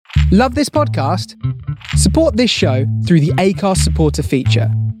Love this podcast? Support this show through the Acast supporter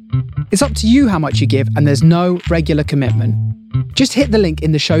feature. It's up to you how much you give, and there's no regular commitment. Just hit the link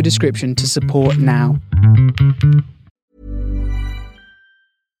in the show description to support now.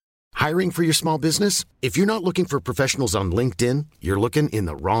 Hiring for your small business? If you're not looking for professionals on LinkedIn, you're looking in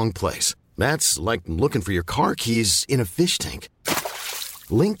the wrong place. That's like looking for your car keys in a fish tank.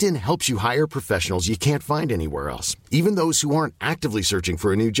 LinkedIn helps you hire professionals you can't find anywhere else, even those who aren't actively searching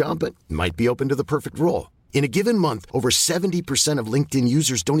for a new job but might be open to the perfect role. In a given month, over 70% of LinkedIn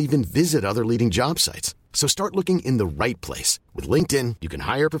users don't even visit other leading job sites. So start looking in the right place. With LinkedIn, you can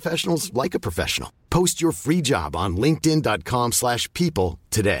hire professionals like a professional. Post your free job on linkedin.com/people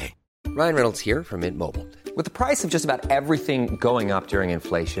today. Ryan Reynolds here from Mint Mobile. With the price of just about everything going up during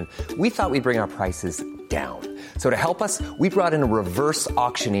inflation, we thought we'd bring our prices down. So to help us, we brought in a reverse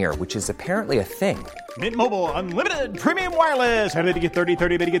auctioneer, which is apparently a thing. Mint Mobile Unlimited Premium Wireless. How to get 30,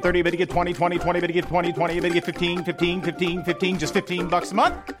 30, bit to get 30, bit to get 20, 20, 20, bit to get 20, 20, bit to get 15, 15, 15, 15, just $15 a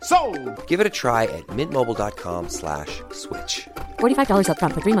month? Sold! Give it a try at mintmobile.com/switch. $45 up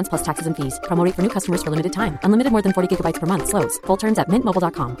front for 3 months plus taxes and fees. Promo rate for new customers for limited time. Unlimited more than 40 gigabytes per month. Slows full terms at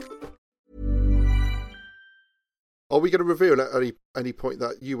mintmobile.com. Are we going to reveal at any point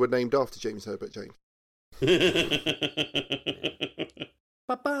that you were named after James Herbert, James?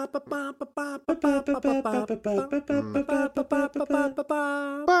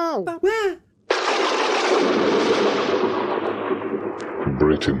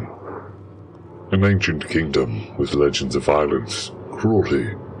 Britain, an ancient kingdom with legends of violence,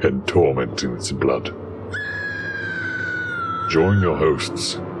 cruelty, and torment in its blood. Join your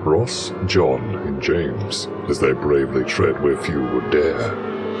hosts, Ross, John, and James, as they bravely tread where few would dare.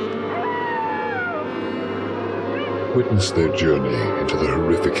 Witness their journey into the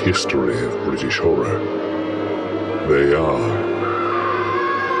horrific history of British horror. They are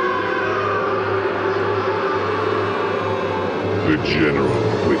the General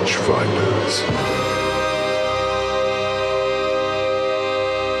Witchfinders.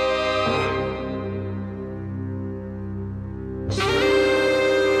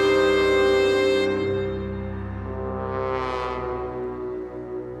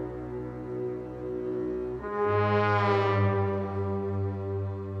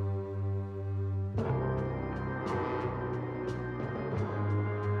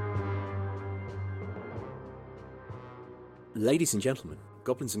 Ladies and gentlemen,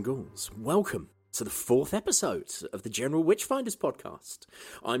 goblins and ghouls, welcome to the 4th episode of the General Witchfinders podcast.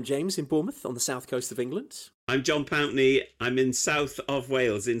 I'm James in Bournemouth on the south coast of England. I'm John Pountney. I'm in south of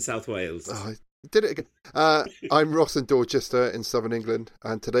Wales, in South Wales. Oh, I did it again. I'm Ross in Dorchester in southern England,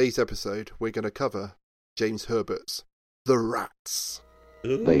 and today's episode we're going to cover James Herbert's The Rats.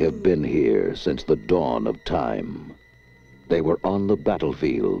 Ooh. They have been here since the dawn of time. They were on the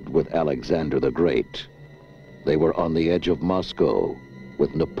battlefield with Alexander the Great. They were on the edge of Moscow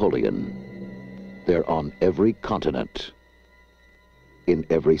with Napoleon. They're on every continent, in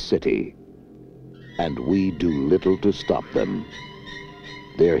every city, and we do little to stop them.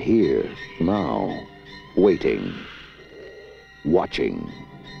 They're here now, waiting, watching.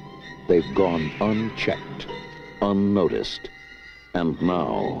 They've gone unchecked, unnoticed, and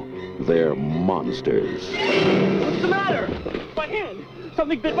now they're monsters. What's the matter? My hand!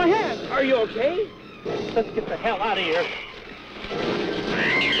 Something bit my hand! Are you okay? Let's get the hell out of here.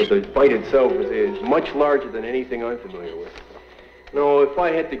 But the bite itself is much larger than anything I'm familiar with. No, if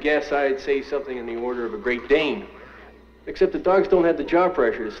I had to guess, I'd say something in the order of a Great Dane. Except the dogs don't have the jaw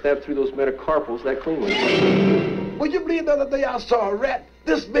pressure to stab through those metacarpals that cleanly. Would you believe the other day I saw a rat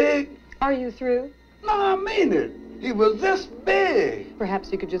this big? Are you through? No, I mean it. He was this big.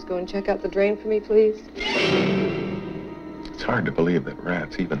 Perhaps you could just go and check out the drain for me, please? It's hard to believe that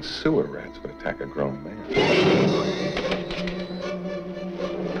rats, even sewer rats, would attack a grown man.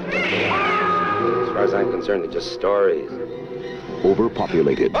 As far as I'm concerned, they're just stories.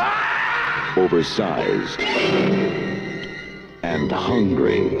 Overpopulated, oversized, and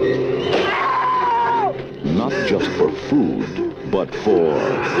hungry. Not just for food, but for...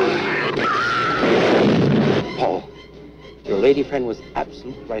 Paul, your lady friend was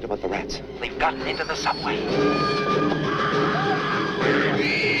absolutely right about the rats. They've gotten into the subway.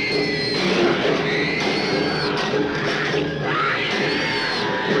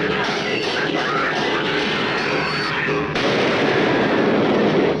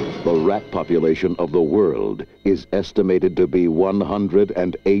 The rat population of the world is estimated to be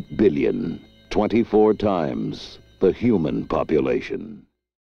 108 billion, 24 times the human population.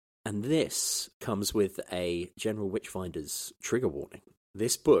 And this comes with a General Witchfinders trigger warning.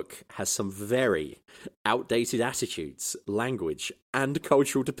 this book has some very outdated attitudes, language, and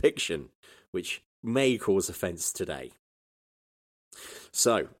cultural depiction, which may cause offence today.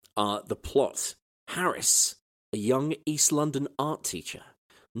 So, the plot. Harris, a young East London art teacher,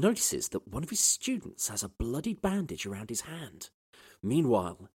 notices that one of his students has a bloodied bandage around his hand.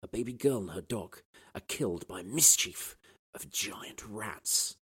 Meanwhile, a baby girl and her dog are killed by mischief of giant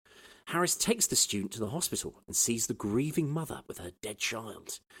rats. Harris takes the student to the hospital and sees the grieving mother with her dead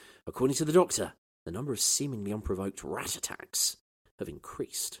child. According to the doctor, the number of seemingly unprovoked rat attacks have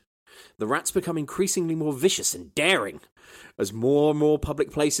increased. The rats become increasingly more vicious and daring as more and more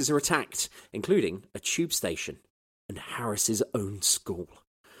public places are attacked, including a tube station and Harris's own school.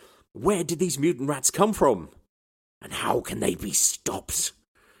 Where did these mutant rats come from? And how can they be stopped?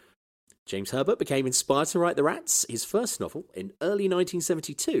 James Herbert became inspired to write The Rats, his first novel, in early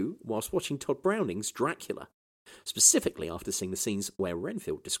 1972 whilst watching Todd Browning's Dracula, specifically after seeing the scenes where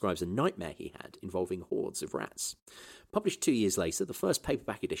Renfield describes a nightmare he had involving hordes of rats. Published 2 years later, the first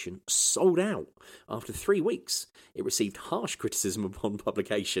paperback edition sold out. After 3 weeks, it received harsh criticism upon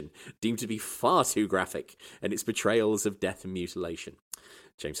publication, deemed to be far too graphic, and its portrayals of death and mutilation.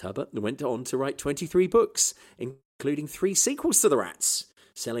 James Herbert went on to write 23 books, including 3 sequels to The Rats,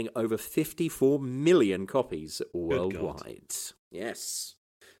 selling over 54 million copies worldwide. Yes.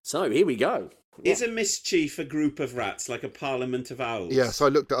 So, here we go. Is a mischief a group of rats, like a parliament of owls? Yes, I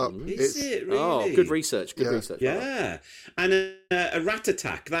looked it up. Is it really? Oh, good research. Good research. Yeah. And a rat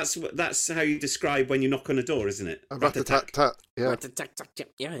attack, that's how you describe when you knock on a door, isn't it? A rat attack. Yeah. Rat attack.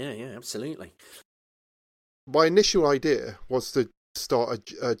 Yeah, absolutely. My initial idea was to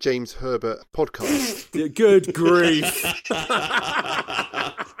start a James Herbert podcast. Good grief.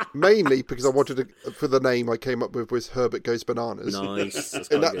 Mainly because I wanted to, for the name I came up with was Herbert Goes Bananas. Nice.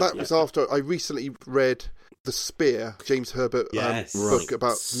 And that was after I recently read The Spear, James Herbert book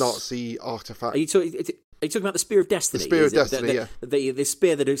about Nazi artifacts. Are you talking about the Spear of Destiny? The Spear of Destiny, yeah. The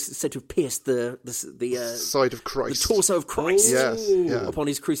spear that is said to have pierced the side of Christ, the torso of Christ, yes, yeah. upon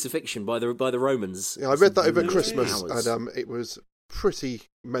his crucifixion by the Romans. Yeah, I read that over Christmas, and it was pretty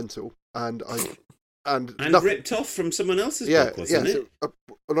mental, and ripped off from someone else's book, wasn't it? So,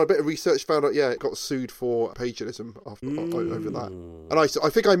 on a bit of research, found out, it got sued for plagiarism over that. And I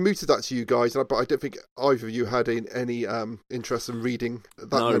think I mooted that to you guys, but I don't think either of you had any interest in reading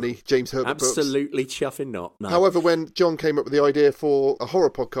that many James Herbert books. Absolutely chuffing not. No. However, when John came up with the idea for a horror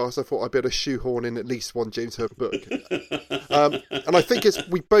podcast, I thought I'd be able to shoehorn in at least one James Herbert book. And I think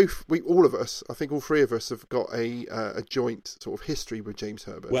all of us, I think all three of us have got a joint sort of history with James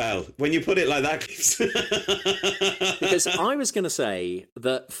Herbert. Well, when you put it like that, because I was going to say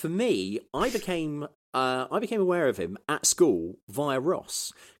that for me, I became aware of him at school via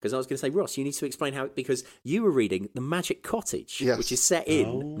Ross, because I was going to say, Ross, you need to explain how, because you were reading The Magic Cottage, which is set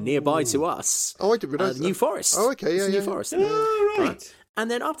in nearby to us. Oh, I didn't realise New Forest. Oh, okay, yeah, New Forest. Oh, right. And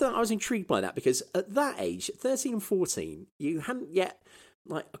then after that, I was intrigued by that, because at that age, 13 and 14, you hadn't yet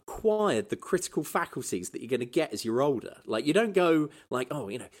acquired the critical faculties that you're going to get as you're older. Like, you don't go like,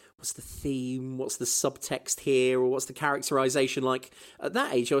 what's the theme? What's the subtext here? Or what's the characterization? Like, at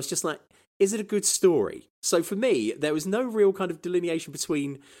that age, I was just like, is it a good story? So for me, there was no real kind of delineation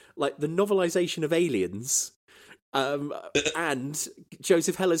between like the novelization of Aliens and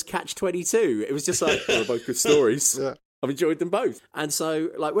Joseph Heller's Catch-22. It was just like, they're both good stories. Yeah. I've enjoyed them both. And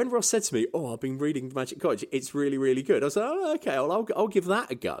so, like, when Ross said to me, I've been reading The Magic Cottage, it's really, really good. I was like, okay, I'll give that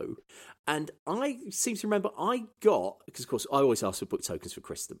a go. And I seem to remember I got, because of course I always ask for book tokens for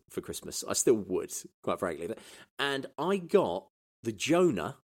Christmas. I still would, quite frankly. And I got The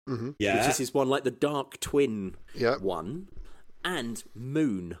Jonah, which is his one, like the Dark Twin one, and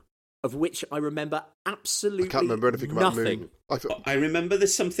Moon, of which I remember absolutely I can't remember anything about Moon. I remember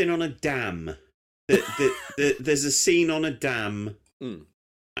there's something on a dam. There's a scene on a dam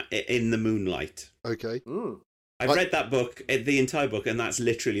in the moonlight. Okay. I've read that book, the entire book, and that's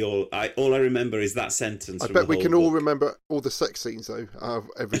literally all I remember is that sentence. I bet we can all remember all the sex scenes, though, out of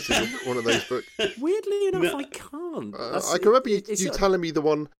every single one of those books. Weirdly enough, I can't. I can remember you telling me the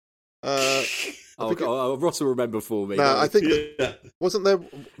one... Ross will remember for me. No, I think wasn't there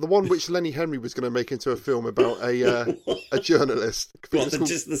the one which Lenny Henry was going to make into a film about a journalist?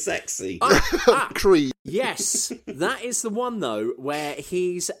 Just the sex scene? Creed. Yes, that is the one though where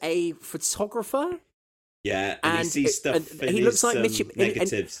he's a photographer. Yeah, and he sees stuff. And he looks like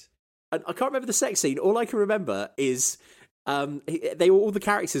negatives. And I can't remember the sex scene. All I can remember is all the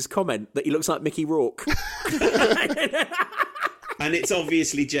characters comment that he looks like Mickey Rourke. And it's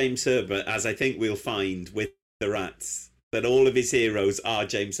obviously James Herbert, as I think we'll find with The Rats, that all of his heroes are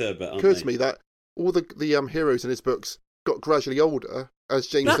James Herbert, aren't Occurs they? to me that all the heroes in his books got gradually older as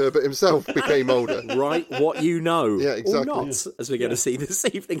James Herbert himself became older. Write what you know, Yeah, exactly. or not, as we're going to see this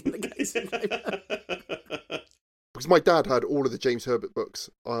evening in the case of Because my dad had all of the James Herbert books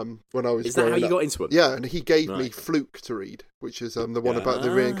when I was Is that how you got into them? Yeah, and he gave me Fluke to read, which is the one about the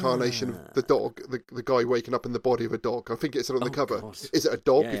reincarnation of the dog, the guy waking up in the body of a dog. I think it's on the cover. God. Is it a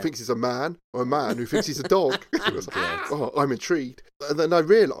dog Yeah, who yeah. thinks he's a man, or a man who thinks he's a dog? Oh, I'm intrigued. And then I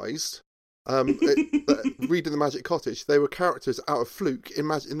realised, that reading The Magic Cottage, they were characters out of Fluke in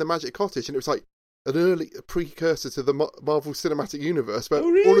the Magic Cottage, and it was like an early precursor to the Marvel Cinematic Universe, where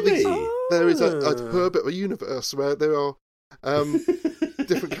all of these, there is a Herbert universe where there are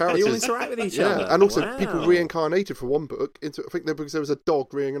different characters. They all interact with each other. And also people reincarnated for one book into, I think because there was a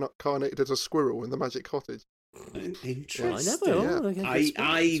dog reincarnated as a squirrel in the Magic Cottage. Interesting.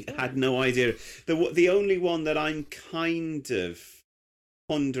 I had no idea. The only one that I'm kind of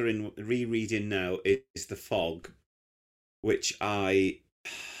pondering rereading now is The Fog, which I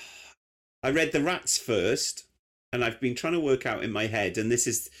read The Rats first, and I've been trying to work out in my head, and this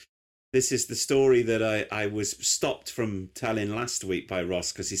is the story that I was stopped from telling last week by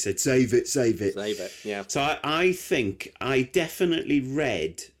Ross, because he said, save it. Save it, yeah. So I think I definitely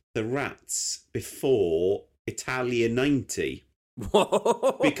read The Rats before Italia 90,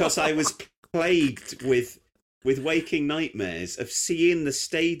 because I was plagued with waking nightmares of seeing the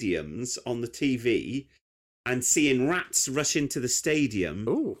stadiums on the TV and seeing rats rush into the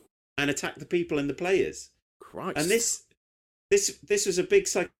stadium and attack the people and the players. Christ. And this was a big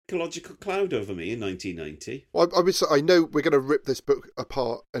psychological cloud over me in 1990. Well, I know we're going to rip this book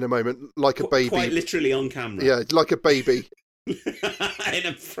apart in a moment, like a baby. Quite literally on camera. Yeah, like a baby. In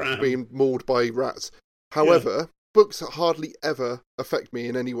a pram. Being mauled by rats. However, books hardly ever affect me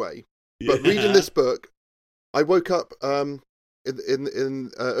in any way. But reading this book, I woke up in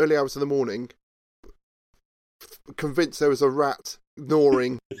early hours of the morning, convinced there was a rat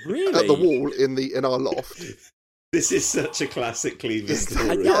gnawing at the wall in our loft. This is such a classic Cleaver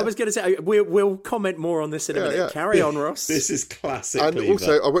story. I was going to say, we'll comment more on this in a minute. Yeah. Carry on, Ross. This is classic And Cleaver.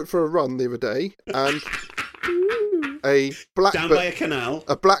 also, I went for a run the other day, and a blackbird Down by a canal.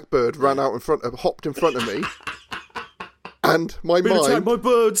 A blackbird hopped in front of me, and my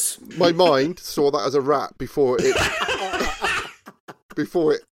mind saw that as a rat before it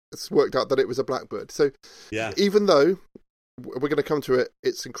worked out that it was a blackbird. So even though we're going to come to it,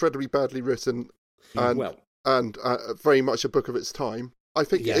 it's incredibly badly written and very much a book of its time. I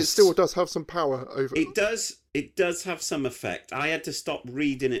think it still does have some power over. It does have some effect. I had to stop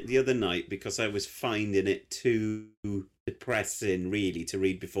reading it the other night because I was finding it too depressing, really, to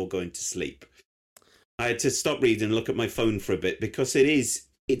read before going to sleep. I had to stop reading and look at my phone for a bit because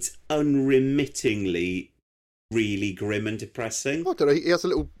it's unremittingly really grim and depressing. I don't know. He has a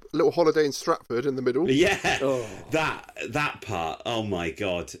little holiday in Stratford in the middle. Yeah, that part. Oh my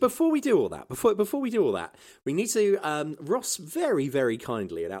god! Before we do all that, we need to. Ross very, very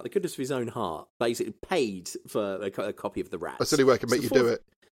kindly, and out of the goodness of his own heart, basically paid for a copy of The Rats. That's the only way I can make you do it.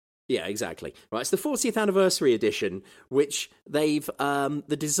 Yeah, exactly. Right, it's the 40th anniversary edition, which they've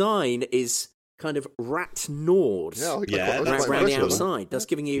the design is kind of rat gnawed around the outside. That's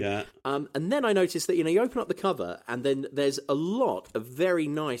giving you. And then I noticed that you open up the cover, and then there's a lot of very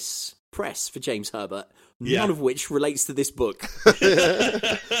nice press for James Herbert, none of which relates to this book.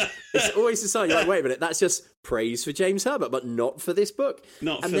 It's always the sign. You're like, wait a minute, that's just praise for James Herbert, but not for this book.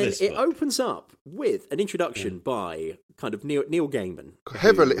 And then it opens up with an introduction by kind of Neil Gaiman,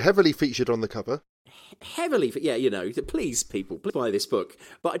 heavily featured on the cover. Heavily, please, people, please buy this book.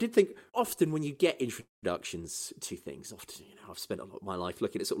 But I did think often when you get introductions to things, I've spent a lot of my life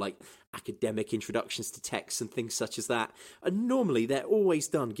looking at sort of like academic introductions to texts and things such as that. And normally they're always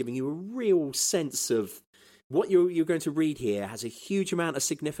done giving you a real sense of what you're going to read here has a huge amount of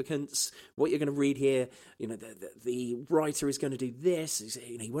significance. What you're going to read here, the writer is going to do this.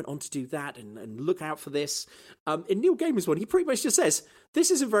 He went on to do that, and look out for this. In Neil Gaiman's one, he pretty much just says,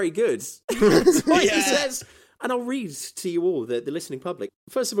 "This isn't very good." That's what he says. And I'll read to you all, the listening public.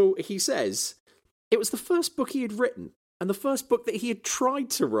 First of all, he says it was the first book he had written and the first book that he had tried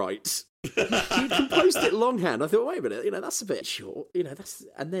to write. He'd composed it longhand. I thought, wait a minute, that's a bit short.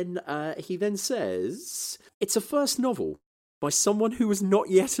 And then he then says it's a first novel by someone who was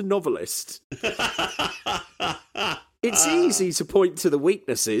not yet a novelist. It's easy to point to the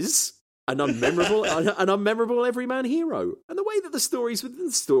weaknesses. An unmemorable everyman hero, and the way that the stories within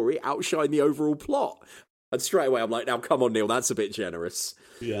the story outshine the overall plot. And straight away, I'm like, now come on, Neil, that's a bit generous.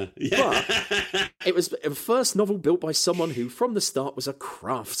 Yeah. But it was a first novel built by someone who, from the start, was a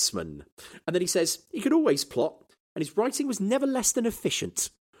craftsman. And then he says he could always plot, and his writing was never less than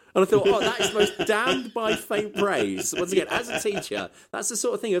efficient. And I thought, that is the most damned by faint praise. Once again, as a teacher, that's the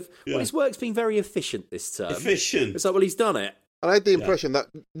sort of thing of, his work's been very efficient this term. Efficient. It's like, well, he's done it. And I had the impression that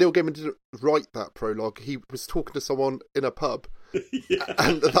Neil Gaiman didn't write that prologue. He was talking to someone in a pub,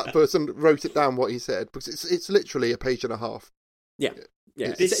 and that person wrote it down what he said, because it's literally a page and a half. Yeah.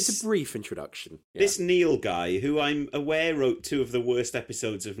 Yeah, it's a brief introduction. Yeah. This Neil guy, who I'm aware wrote 2 of the worst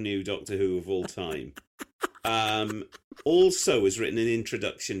episodes of New Doctor Who of all time, also has written an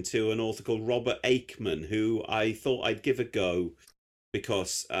introduction to an author called Robert Aikman, who I thought I'd give a go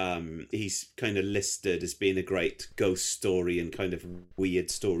because he's kind of listed as being a great ghost story and kind of weird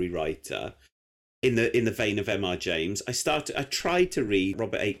story writer in the vein of M.R. James. I tried to read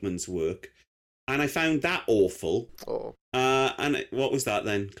Robert Aikman's work, and I found that awful. Oh. And what was that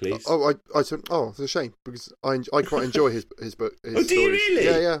then, Cleves? I said, it's a shame, because I quite enjoy his book. His do you stories.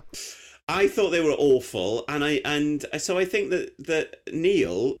 really? Yeah. I thought they were awful, and so I think that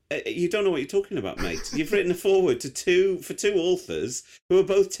Neil, you don't know what you're talking about, mate. You've written a foreword for two authors who are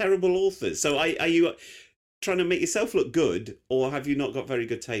both terrible authors. So are you trying to make yourself look good, or have you not got very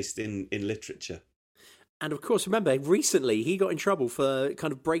good taste in literature? And of course, remember, recently he got in trouble for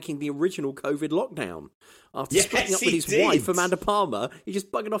kind of breaking the original COVID lockdown. After splitting up with his wife, Amanda Palmer, he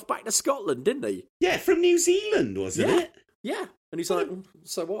just buggered off back to Scotland, didn't he? Yeah, from New Zealand, wasn't it? Yeah. And he's like,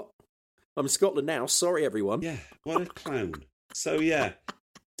 so what? I'm in Scotland now. Sorry, everyone. Yeah, what a clown. So, yeah.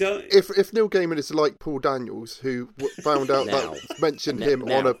 If Neil Gaiman is like Paul Daniels, who found out mentioned him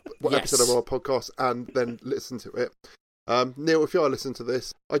on a episode of our podcast and then listened to it. Neil, if you are listening to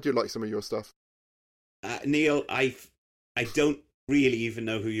this, I do like some of your stuff. Neil, I don't really even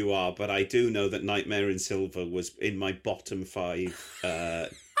know who you are, but I do know that Nightmare in Silver was in my bottom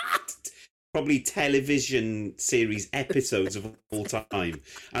 5 probably television series episodes of all time.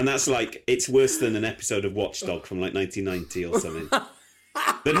 And that's like, it's worse than an episode of Watchdog from like 1990 or something.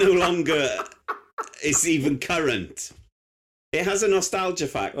 That no longer is even current. It has a nostalgia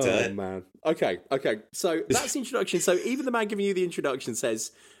factor. Oh, man. Okay. So that's the introduction. So even the man giving you the introduction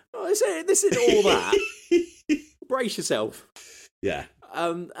says, this isn't all that. Brace yourself. Yeah.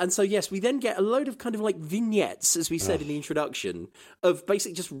 And so, yes, we then get a load of kind of like vignettes, as we said in the introduction, of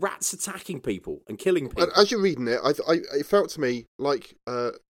basically just rats attacking people and killing people. As you're reading it, it felt to me like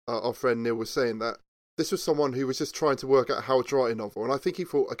our friend Neil was saying that this was someone who was just trying to work out how to write a novel. And I think he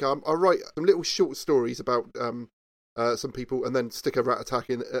thought, okay, I'll write some little short stories about some people and then stick a rat attack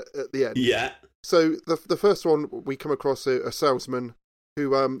in at the end. Yeah. So the first one, we come across a salesman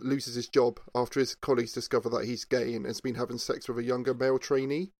who loses his job after his colleagues discover that he's gay and has been having sex with a younger male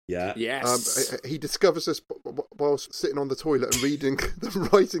trainee. Yeah. Yes. He discovers this whilst sitting on the toilet and reading the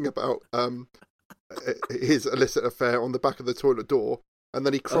writing about his illicit affair on the back of the toilet door. And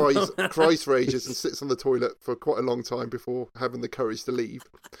then he cries for ages and sits on the toilet for quite a long time before having the courage to leave.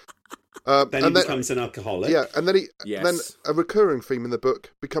 Then he becomes an alcoholic. Yeah, and then then a recurring theme in the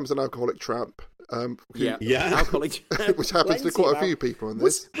book becomes an alcoholic tramp. Alcoholic, which happens to quite a few people in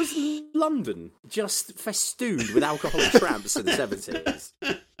this. Was London just festooned with alcoholic tramps in the 70s?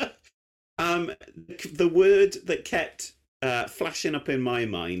 The word that kept flashing up in my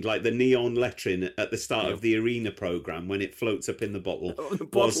mind, like the neon lettering at the start of the Arena programme when it floats up in the bottle,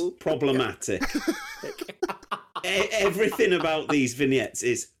 was problematic. Everything about these vignettes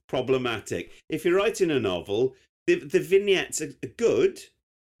is problematic. If you're writing a novel, the vignettes are good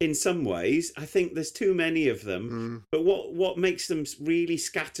in some ways. I think there's too many of them. But what makes them really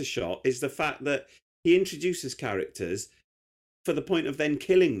scattershot is the fact that he introduces characters for the point of then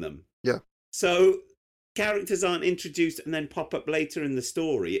killing them. Yeah. So characters aren't introduced and then pop up later in the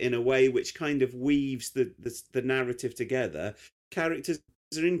story in a way which kind of weaves the narrative together. Characters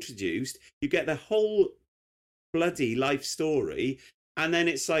are introduced, you get the whole bloody life story, and then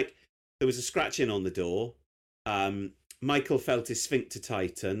it's like there was a scratching on the door. Michael felt his sphincter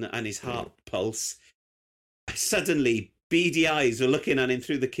tighten and his heart pulse. Suddenly, beady eyes were looking at him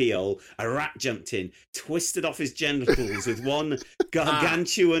through the keyhole. A rat jumped in, twisted off his genitals with one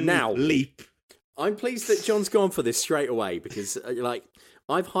gargantuan leap. I'm pleased that John's gone for this straight away because,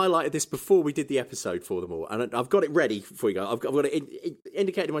 I've highlighted this before we did the episode for them all, and I've got it ready before you go. I've got it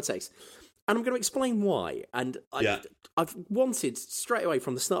indicated in my text. And I'm going to explain why. And I've wanted, straight away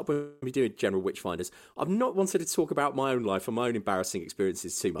from the start when we do General Witchfinders, I've not wanted to talk about my own life and my own embarrassing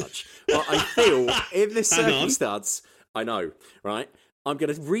experiences too much. But I feel in this circumstance, I know, right? I'm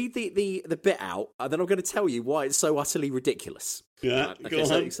going to read the bit out, and then I'm going to tell you why it's so utterly ridiculous. Yeah, right?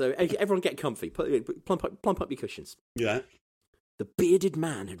 Okay, so everyone get comfy. Plump up your cushions. Yeah. The bearded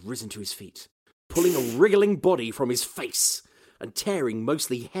man had risen to his feet, pulling a wriggling body from his face and tearing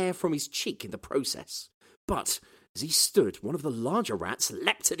mostly hair from his cheek in the process. But As he stood, one of the larger rats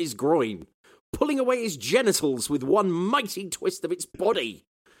leapt at his groin, pulling away his genitals with one mighty twist of its body.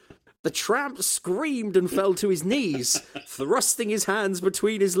 The tramp screamed and fell to his knees, thrusting his hands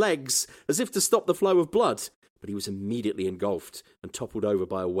between his legs as if to stop the flow of blood. But he was immediately engulfed and toppled over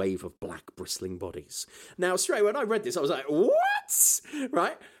by a wave of black bristling bodies. Now, straight when I read this, I was like, what?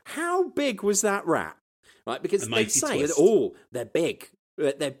 Right? How big was that rat? Right? Because they say, they're big.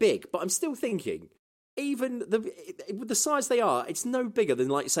 They're big. But I'm still thinking, even with the size they are, it's no bigger than,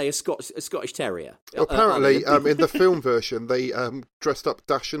 like, say, a Scottish Terrier. Apparently, in the film version, they dressed up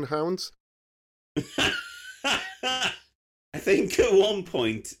Dachshund hounds. I think at one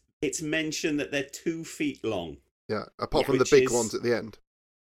point it's mentioned that they're 2 feet long. Yeah, apart from the big ones at the end.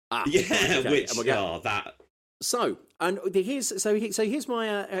 That. So, and here's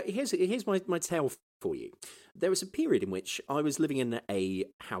my tale for you. There was a period in which I was living in a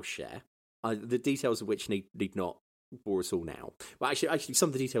house share. The details of which need not bore us all now. Well, actually, some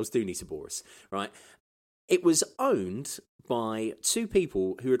of the details do need to bore us, right? It was owned by 2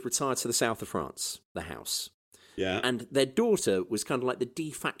 people who had retired to the south of France, the house. Yeah. And their daughter was kind of like the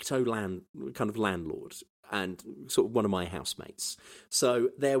de facto landlord and sort of one of my housemates. So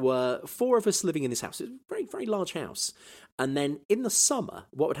there were 4 of us living in this house. It was a very, very large house. And then in the summer,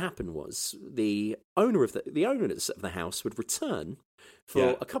 what would happen was the owners of the house would return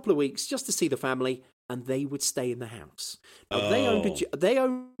for a couple of weeks just to see the family, and they would stay in the house. Now, they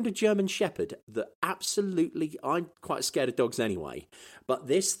owned a German Shepherd that absolutely, I'm quite scared of dogs anyway, but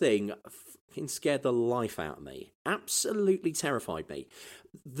this thing scared the life out of me. Absolutely terrified me.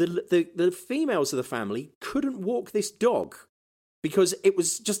 The females of the family couldn't walk this dog because it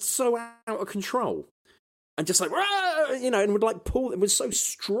was just so out of control. And just like, and would like pull. It was so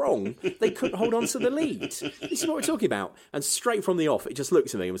strong they couldn't hold on to the lead. This is what we're talking about. And straight from the off, it just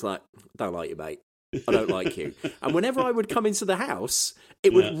looked at me and was like, "Don't like you, mate. I don't like you." And whenever I would come into the house,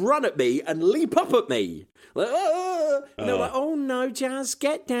 it would run at me and leap up at me. Like, like, "Oh no, Jazz,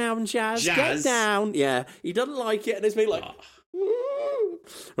 get down, Jazz, get down." Yeah, he doesn't like it, and it's me like,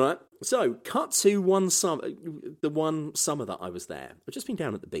 right. So, cut to the one summer that I was there. I'd just been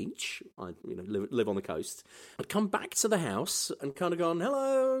down at the beach. I live on the coast. I'd come back to the house and kind of gone,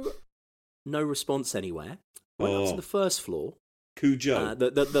 "Hello." No response anywhere. Went up to the first floor. Cujo.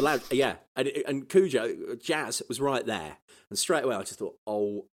 The lounge, yeah. And Cujo, Jazz was right there. And straight away I just thought,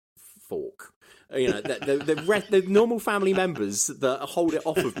 oh, fork. The normal family members that hold it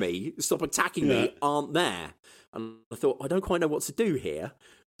off of me, stop attacking me, aren't there. And I thought, I don't quite know what to do here.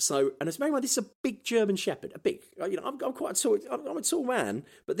 So, and as a this is a big German Shepherd, I'm quite tall. I'm a tall man,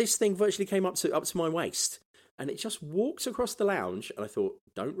 but this thing virtually came up to my waist, and it just walked across the lounge. And I thought,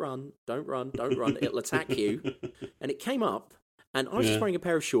 don't run, it'll attack you. And it came up, and I was just wearing a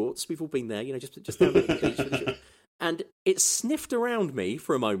pair of shorts. We've all been there, just down at the beach with the shorts. And it sniffed around me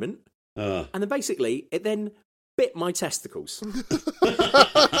for a moment, and then basically it then bit my testicles.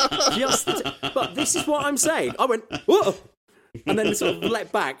 But this is what I'm saying. I went, whoa! And then sort of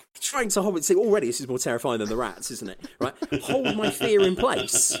let back, trying to hold it. See, already this is more terrifying than the rats, isn't it? Right? Hold my fear in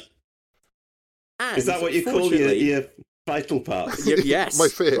place. And is that what you call your vital parts? Yes. My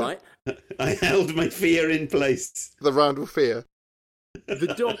fear. Right? I held my fear in place. The Randall fear.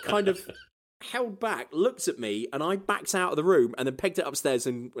 The dog kind of held back, looked at me, and I backed out of the room and then pegged it upstairs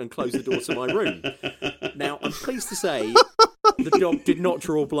and closed the door to my room. Now, I'm pleased to say the dog did not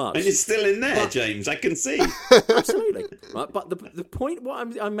draw blood. And it's still in there, James, I can see. Absolutely. Right, but the point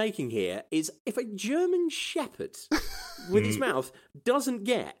what I'm making here is if a German Shepherd with his mouth doesn't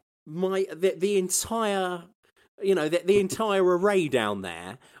get the entire... the entire array down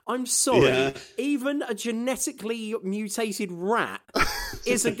there. I'm sorry, even a genetically mutated rat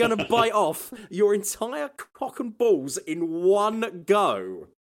isn't going to bite off your entire cock and balls in one go.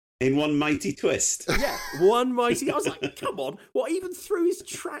 In one mighty twist. Yeah, one mighty... I was like, come on. What, even through his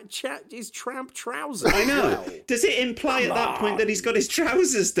tramp trousers? I know. Does it imply at that point that he's got his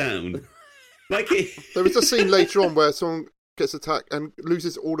trousers down? There was a scene later on where someone gets attacked and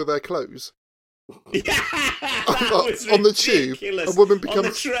loses all of their clothes. Yeah, on the tube, a woman becomes on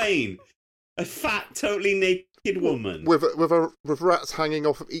the train. A fat, totally naked woman with rats hanging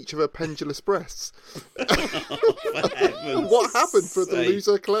off of each of her pendulous breasts. What happened for her to lose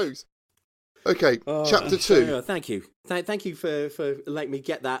her clothes? Okay, chapter 2. Thank you for letting me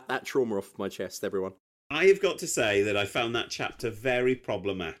get that trauma off my chest, everyone. I have got to say that I found that chapter very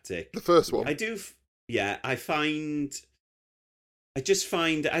problematic. The first one. I do. Yeah, I just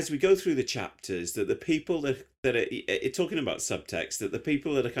find as we go through the chapters that the people that are talking about subtext, that the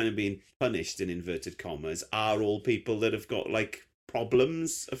people that are kind of being punished in inverted commas are all people that have got like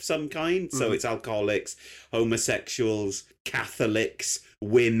problems of some kind. So it's alcoholics, homosexuals, Catholics,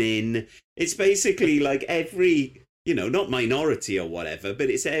 women. It's basically like every, not minority or whatever, but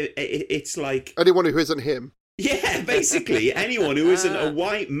it's like anyone who isn't him. Yeah, basically anyone who isn't a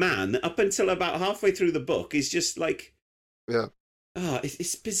white man up until about halfway through the book is just like, yeah.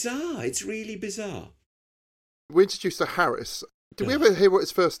 It's bizarre. It's really bizarre. We're introduced to Harris. Did we ever hear what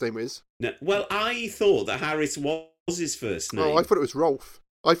his first name is? No. Well, I thought that Harris was his first name. Oh, I thought it was Rolf.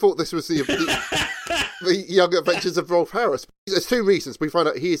 I thought this was the Young Adventures of Rolf Harris. There's two reasons. We find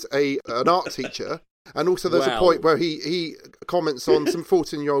out he's an art teacher, and also there's a point where he comments on some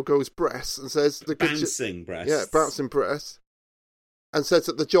 14-year-old girl's breasts and says... Bouncing breasts. Yeah, bouncing breasts. And says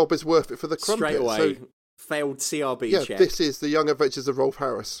that the job is worth it for the crumpet. Straight away, failed CRB check. This is the Young Adventures of Rolf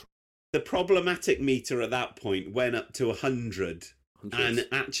Harris. The problematic meter at that point went up to 100. And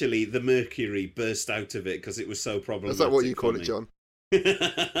actually, the mercury burst out of it because it was so problematic. Is that what you call it, John?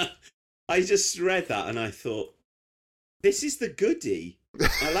 I just read that and I thought, this is the goodie.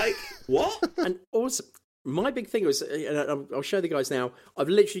 I like, what? And also, my big thing was, and I'll show the guys now, I've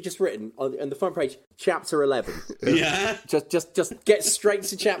literally just written on the front page, chapter 11. Yeah. Just get straight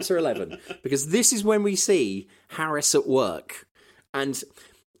to chapter 11. Because this is when we see Harris at work. And...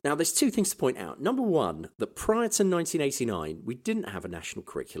 now, there's two things to point out. Number one, that prior to 1989, we didn't have a national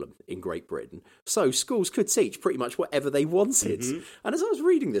curriculum in Great Britain. So schools could teach pretty much whatever they wanted. Mm-hmm. And as I was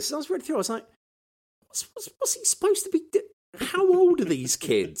reading this, I was reading through, I was like, what's he supposed to be... How old are these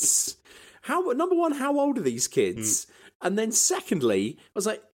kids? Number one, how old are these kids? And then secondly, I was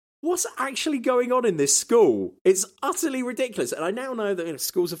like, what's actually going on in this school? It's utterly ridiculous. And I now know that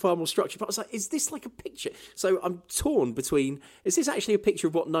schools are far more structured, but I was like, is this like a picture? So I'm torn between, is this actually a picture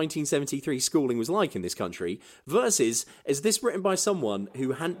of what 1973 schooling was like in this country, versus, is this written by someone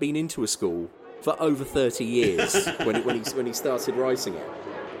who hadn't been into a school for over 30 years when he started writing it?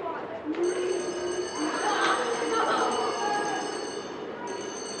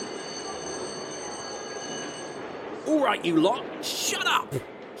 All right, you lot, shut up!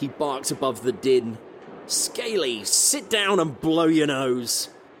 He barks above the din. Scaly, sit down and blow your nose.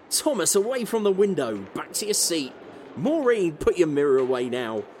 Thomas, away from the window, back to your seat. Maureen, put your mirror away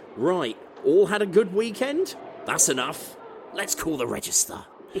now. Right, all had a good weekend? That's enough. Let's call the register.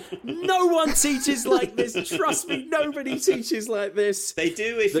 No one teaches like this. Trust me, nobody teaches like this. They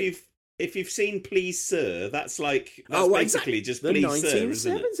do if you've seen Please Sir, that's basically just Please Sir,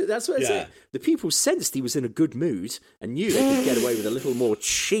 isn't it? That's what it's saying. The pupils sensed he was in a good mood and knew they could get away with a little more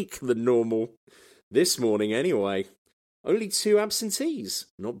cheek than normal. This morning, anyway. Only 2 absentees.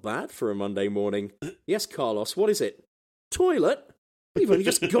 Not bad for a Monday morning. Yes, Carlos, what is it? Toilet? We've only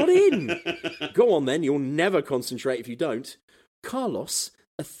just got in. Go on then, you'll never concentrate if you don't. Carlos,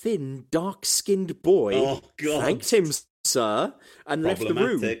 a thin, dark-skinned boy, thanked him, sir, and left the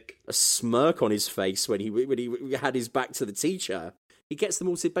room. A smirk on his face when he had his back to the teacher. He gets them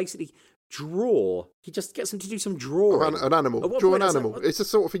all to basically draw. He just gets them to do some drawing. An animal. Draw an animal. It's the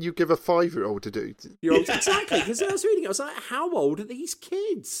sort of thing you give a 5-year-old to do. Exactly, because I was reading it, I was like, how old are these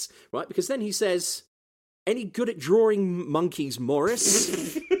kids? Right, because then he says, any good at drawing monkeys,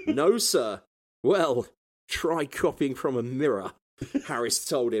 Morris? No, sir. Well, try copying from a mirror, Harris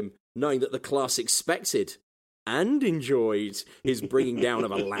told him, knowing that the class expected and enjoyed his bringing down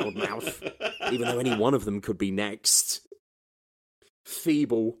of a loudmouth, even though any one of them could be next.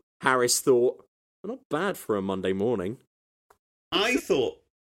 Feeble, Harris thought. Not bad for a Monday morning. I thought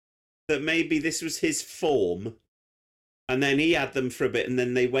that maybe this was his form, and then he had them for a bit, and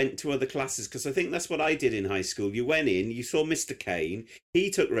then they went to other classes, because I think that's what I did in high school. You went in, you saw Mr. Kane, he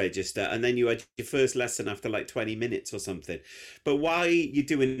took register, and then you had your first lesson after like 20 minutes or something. But why you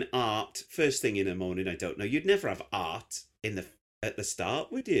doing art first thing in the morning, I don't know. You'd never have art at the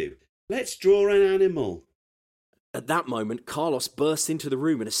start, would you? Let's draw an animal. At that moment, Carlos burst into the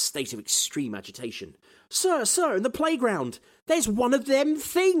room in a state of extreme agitation. Sir, in the playground, there's one of them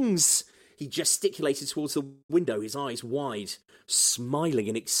things. He gesticulated towards the window, his eyes wide, smiling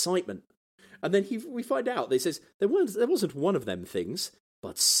in excitement. And then we find out, they says, there wasn't one of them things,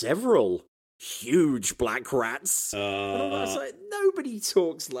 but several huge black rats. And I was like, nobody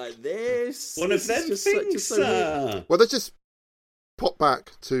talks like this. One of them things, sir. Well, let's just pop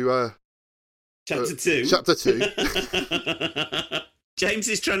back to... Chapter 2. Chapter 2. James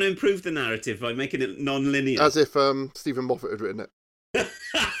is trying to improve the narrative by making it non-linear. As if Stephen Moffat had written it.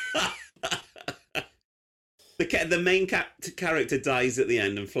 The main character dies at the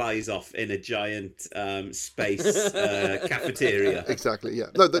end and flies off in a giant space cafeteria. Exactly, yeah.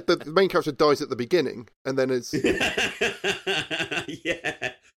 No, the main character dies at the beginning, and then it's...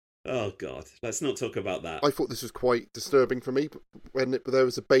 Yeah. Oh, God. Let's not talk about that. I thought this was quite disturbing for me when there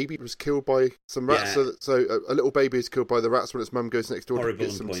was a baby who was killed by some rats. Yeah. So a little baby is killed by the rats when its mum goes next door Horrible to get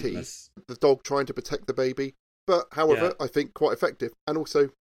and some pointless. tea. The dog trying to protect the baby. But, however, Yeah. I think quite effective. And also,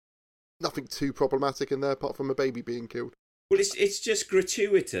 nothing too problematic in there apart from a baby being killed. Well, it's just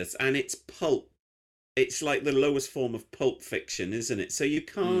gratuitous, and it's pulp. It's like the lowest form of pulp fiction, isn't it? So you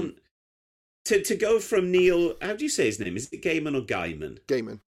can't... To go from Neil... How do you say his name? Is it Gaiman or Gaiman?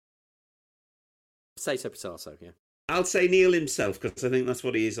 Gaiman. Potato, yeah. I'll say Neil himself, because I think that's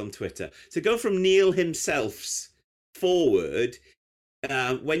what he is on Twitter. To go from Neil himself's forward,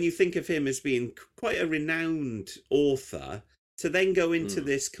 when you think of him as being quite a renowned author, to then go into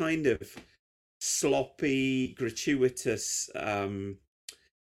this kind of sloppy, gratuitous...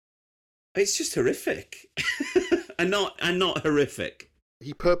 it's just horrific. and not horrific.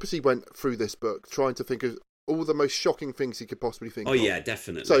 He purposely went through this book trying to think of all the most shocking things he could possibly think of. Oh, yeah,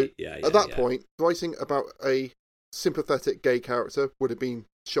 definitely. So, yeah, at that point, writing about a sympathetic gay character would have been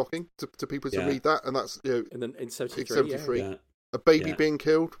shocking to people to read that, and that's, And then in 73, a baby being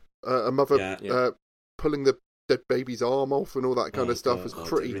killed, a mother pulling the dead baby's arm off and all that kind of stuff was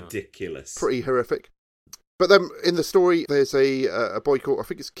pretty ridiculous. Pretty horrific. But then in the story, there's a boy called, I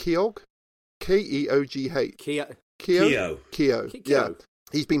think it's Keogh? Keogh. Keogh. Yeah.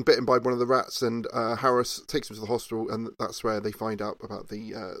 He's been bitten by one of the rats, and Harris takes him to the hospital, and that's where they find out about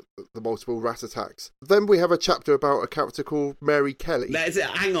the multiple rat attacks. Then we have a chapter about a character called Mary Kelly.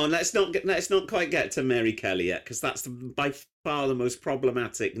 Hang on, let's not quite get to Mary Kelly yet, because that's by far the most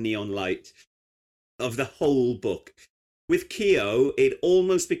problematic neon light of the whole book. With Keogh, it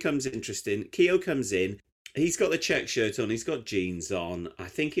almost becomes interesting. Keogh comes in. He's got the check shirt on, he's got jeans on. I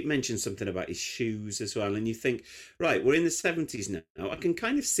think it mentions something about his shoes as well. And you think, right, we're in the 70s now. I can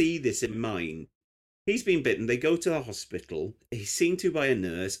kind of see this in mind. He's been bitten, they go to the hospital, he's seen to by a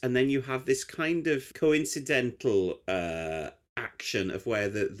nurse, and then you have this kind of coincidental action of where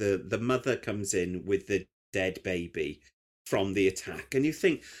the mother comes in with the dead baby from the attack. And you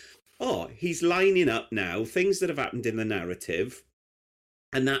think, oh, he's lining up now things that have happened in the narrative,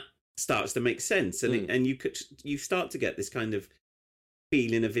 and that starts to make sense, and you start to get this kind of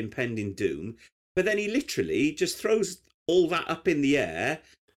feeling of impending doom. But then he literally just throws all that up in the air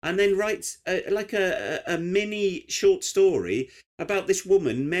and then writes a mini short story about this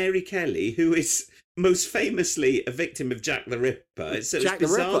woman, Mary Kelly, who is most famously a victim of Jack the Ripper. So Jack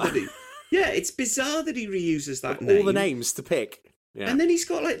it's bizarre the Ripper. it's bizarre that he reuses that Of name. all the names to pick. Yeah. And then he's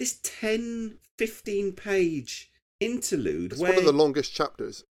got like this 10, 15 page interlude It's where one of the longest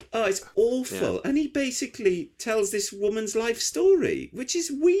chapters. Oh, it's awful. Yeah. And he basically tells this woman's life story, which is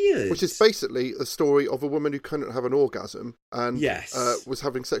weird. Which is basically a story of a woman who couldn't have an orgasm and was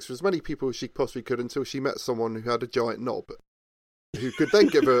having sex with as many people as she possibly could until she met someone who had a giant knob, who could then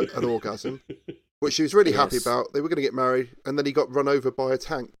give her an orgasm, which she was really happy about. They were going to get married, and then he got run over by a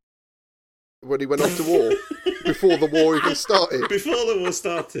tank when he went off to war, before the war even started. Before the war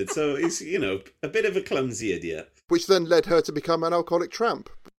started. So he's, a bit of a clumsy idiot. Which then led her to become an alcoholic tramp.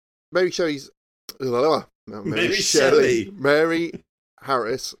 Mary Shelley's... Mary Shelley. Mary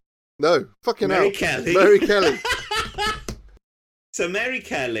Harris. No, fucking Mary hell. Kelly. Mary Kelly. So Mary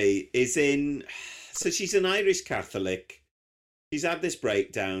Kelly is in... So she's an Irish Catholic. She's had this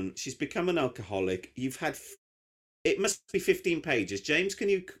breakdown. She's become an alcoholic. You've had... It must be 15 pages. James, can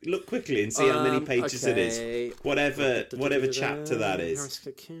you look quickly and see how many pages it is? Whatever chapter that is.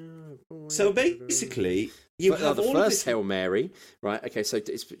 So basically, you have the all first of this... Hail Mary, right? Okay, so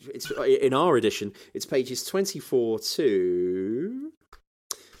it's in our edition, it's pages 24 to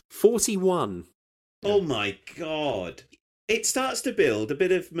 41. Oh my God. It starts to build a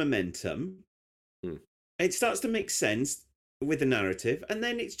bit of momentum. It starts to make sense with the narrative, and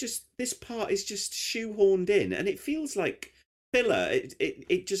then it's just, this part is just shoehorned in, and it feels like filler.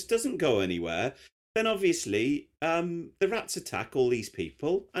 It just doesn't go anywhere. Then obviously, the rats attack all these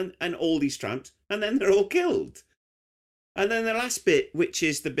people and all these tramps, and then they're all killed. And then the last bit, which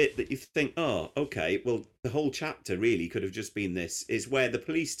is the bit that you think, oh, okay, well, the whole chapter really could have just been this, is where the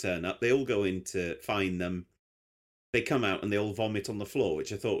police turn up, they all go in to find them, they come out and they all vomit on the floor,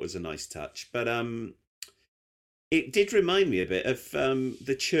 which I thought was a nice touch. But it did remind me a bit of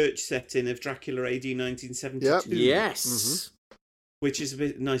the church setting of Dracula AD 1972. Yep. Yes. Mm-hmm. Which is a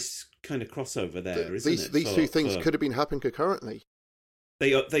bit nice kind of crossover there, isn't it? These two things could have been happening concurrently.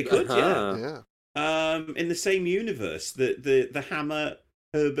 They could, Yeah. In the same universe, the Hammer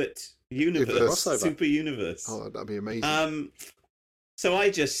Herbert universe, super universe. Oh, that'd be amazing. So I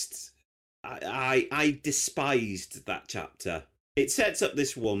despised that chapter. It sets up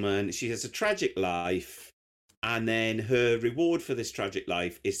this woman. She has a tragic life. and then her reward for this tragic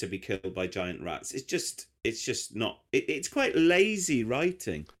life is to be killed by giant rats. It's just not. It's quite lazy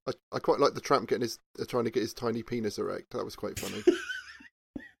writing. I quite like the tramp getting trying to get his tiny penis erect. That was quite funny.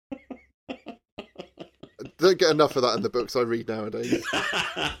 Don't get enough of that in the books I read nowadays.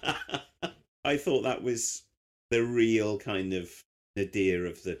 I thought that was the real kind of nadir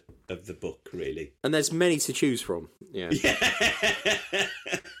of the book, really. And there's many to choose from. Yeah.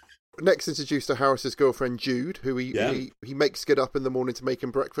 Next introduced to Harris's girlfriend Jude, who he makes get up in the morning to make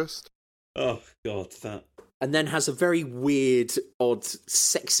him breakfast. Oh God, that. And then has a very weird, odd,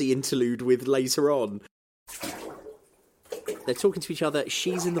 sexy interlude with later on. They're talking to each other.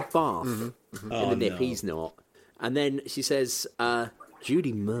 She's in the bath in the nip. No. He's not. And then she says,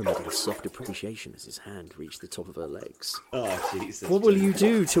 Judy murmured in soft appreciation as his hand reached the top of her legs. Oh, Jesus. What will you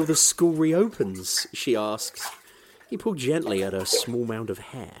do till the school reopens? She asks. He pulled gently at her small mound of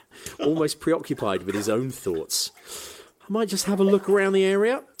hair, almost preoccupied with his own thoughts. I might just have a look around the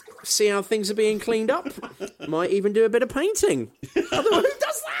area, see how things are being cleaned up. Might even do a bit of painting. Otherwise, who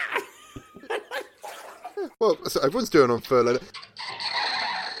does that? Well, so everyone's doing on furlough.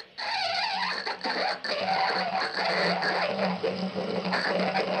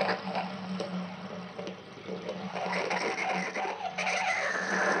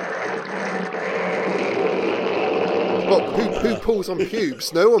 Well, who pulls on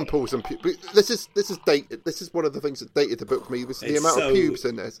pubes? No one pulls on pubes. This is dated. This is one of the things that dated the book for me. Was the amount of pubes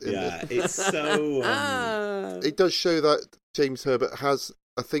in this. It's so. It does show that James Herbert has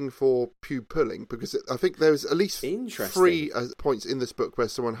a thing for pube pulling, because I think there's at least 3 points in this book where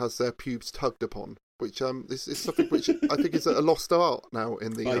someone has their pubes tugged upon, which this is something which I think is a lost art now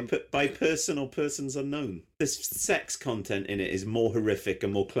in the by person or persons unknown. The sex content in it is more horrific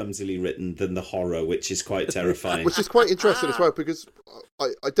and more clumsily written than the horror, which is quite terrifying. Which is quite interesting as well, because I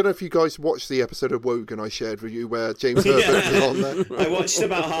don't know if you guys watched the episode of Wogan I shared with you where James Herbert was on there. I watched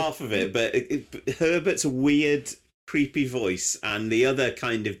about half of it, but Herbert's weird, creepy voice, and the other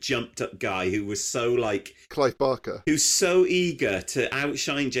kind of jumped up guy who was so like Clive Barker, who's so eager to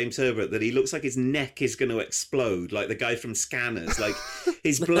outshine James Herbert that he looks like his neck is going to explode, like the guy from Scanners. Like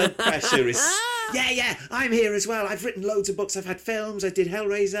his blood pressure is I'm here as well, I've written loads of books, I've had films, I did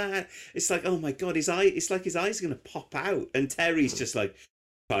Hellraiser. It's like, oh my God, it's like his eyes are going to pop out, and Terry's just like,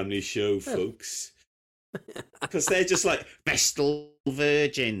 family show, folks. Because they're just like Vestal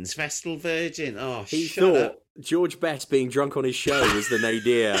Virgin. Oh, he shut thought up. George Best being drunk on his show was the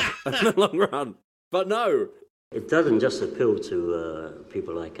nadir in the long run. But no. It doesn't just appeal to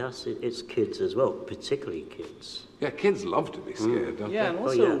people like us, it's kids as well, particularly kids. Yeah, kids love to be scared, don't they? Yeah, and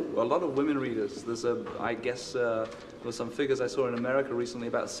also a lot of women readers. There's I guess there were some figures I saw in America recently,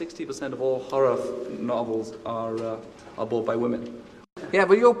 about 60% of all horror novels are bought by women. Yeah,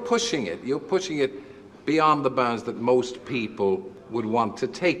 but you're pushing it beyond the bounds that most people would want to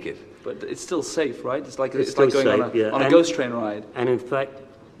take it. But it's still safe, right? It's like It's going still on safe, a ghost train ride. And in fact,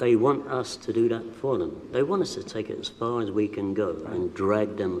 they want us to do that for them. They want us to take it as far as we can go and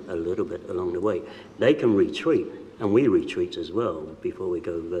drag them a little bit along the way. They can retreat, and we retreat as well before we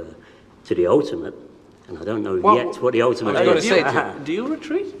go to the ultimate. And I don't know yet what the ultimate is. Do you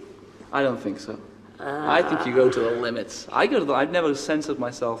retreat? I don't think so. I think you go to the limits. I've never censored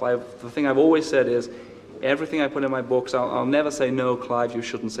myself. The thing I've always said is, everything I put in my books, I'll never say, no, Clive, you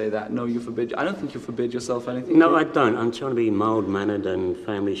shouldn't say that. No, you forbid. I don't think you forbid yourself anything. No, I don't. I'm trying to be mild-mannered and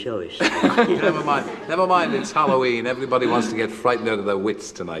family showish. Never mind, it's Halloween. Everybody wants to get frightened out of their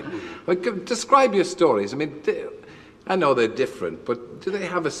wits tonight. But describe your stories. I mean, I know they're different, but do they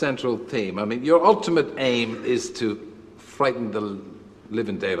have a central theme? I mean, your ultimate aim is to frighten the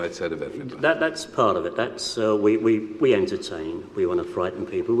living daylights out of everybody. That's part of it. That's we entertain. We want to frighten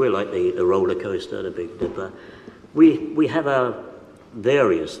people. We're like the roller coaster, the Big Dipper. We have our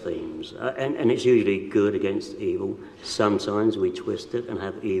various themes, and it's usually good against evil. Sometimes we twist it and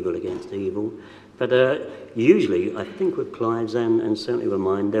have evil against evil. But usually, I think with Clive's and certainly with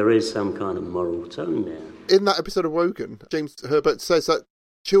mine, there is some kind of moral tone there. In that episode of Wogan, James Herbert says that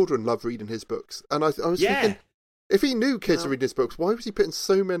children love reading his books, and I was thinking, if he knew kids were reading his books, why was he putting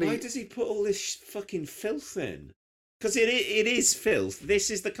so many... Why does he put all this fucking filth in? Because it is filth. This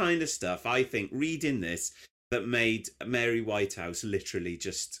is the kind of stuff, I think, reading this, that made Mary Whitehouse literally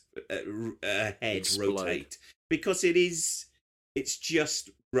just her head rotate. Because it's just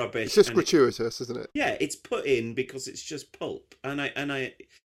rubbish. It's just gratuitous, isn't it? Yeah, it's put in because it's just pulp. And I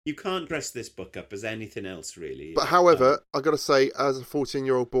you can't dress this book up as anything else, really. But however, I got to say, as a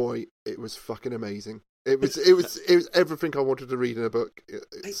 14-year-old boy, it was fucking amazing. It was everything I wanted to read in a book.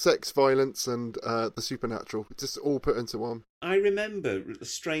 Sex, violence, and the supernatural, just all put into one. I remember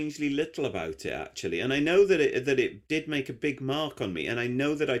strangely little about it, actually, and I know that it did make a big mark on me, and I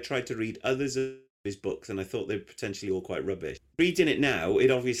know that I tried to read others of his books, and I thought they were potentially all quite rubbish. Reading it now,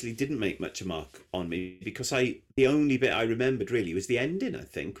 it obviously didn't make much a mark on me, because the only bit I remembered really was the ending, I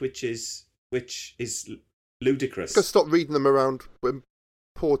think, which is ludicrous. I stopped reading them around when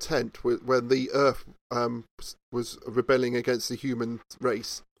Portent, when the Earth was rebelling against the human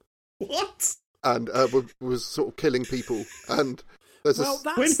race. What? And was sort of killing people. And there's Hang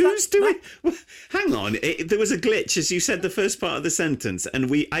on, there was a glitch as you said the first part of the sentence,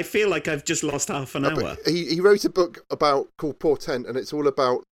 and I feel like I've just lost half an hour. He wrote a book called Portent, and it's all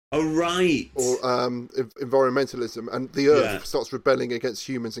about environmentalism, and the Earth starts rebelling against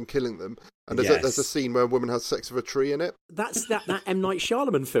humans and killing them. And there's a scene where a woman has sex with a tree in it. That's that M. Night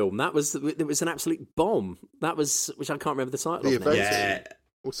Shyamalan film. It was an absolute bomb. Which I can't remember the title of.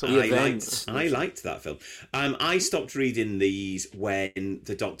 I liked that film. I stopped reading these when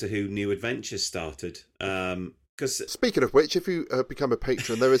the Doctor Who New Adventures started. Speaking of which, if you become a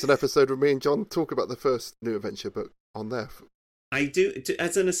patron, there is an episode where me and John talk about the first New Adventure book on there. I do.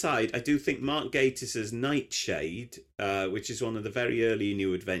 As an aside, I do think Mark Gatiss's Nightshade, which is one of the very early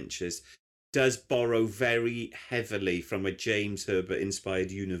New Adventures, does borrow very heavily from a James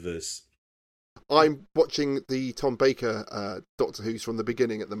Herbert-inspired universe. I'm watching the Tom Baker Doctor Who's from the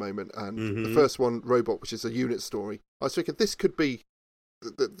beginning at the moment, and the first one, Robot, which is a unit story. I was thinking this could be...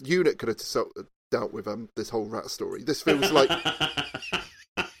 The unit could have dealt with this whole rat story. This feels like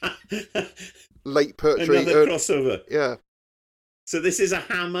late Pertwee. Another crossover. Yeah. So this is a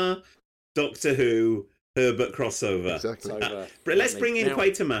Hammer, Doctor Who, Herbert crossover. Exactly. Let's bring in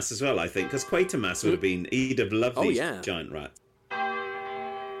Quatermass as well, I think, because Quatermass would have been... He'd have loved these giant rats.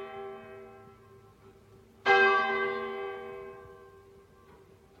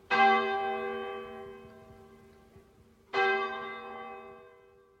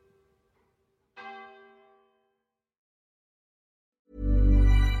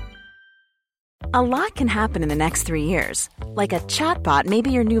 A lot can happen in the next 3 years. Like a chatbot may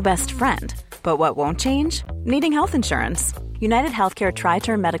be your new best friend. But what won't change? Needing health insurance. United Healthcare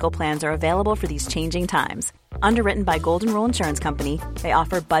Tri-Term Medical Plans are available for these changing times. Underwritten by Golden Rule Insurance Company, they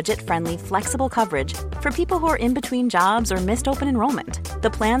offer budget-friendly, flexible coverage for people who are in between jobs or missed open enrollment.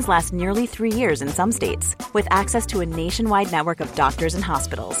 The plans last nearly 3 years in some states, with access to a nationwide network of doctors and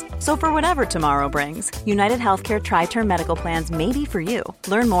hospitals. So for whatever tomorrow brings, United Healthcare Tri-Term Medical Plans may be for you.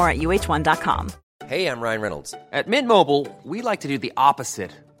 Learn more at uh1.com. Hey, I'm Ryan Reynolds. At Mint Mobile, we like to do the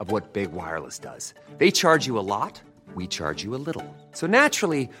opposite of what Big Wireless does. They charge you a lot, we charge you a little. So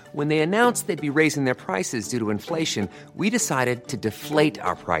naturally, when they announced they'd be raising their prices due to inflation, we decided to deflate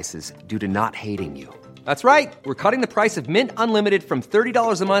our prices due to not hating you. That's right. We're cutting the price of Mint Unlimited from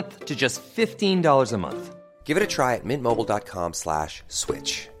 $30 a month to just $15 a month. Give it a try at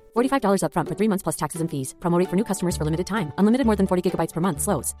mintmobile.com/switch. $45 up front for 3 months plus taxes and fees. Promo rate for new customers for limited time. Unlimited more than 40 gigabytes per month.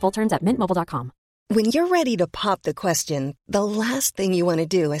 Slows full terms at mintmobile.com. When you're ready to pop the question, the last thing you want to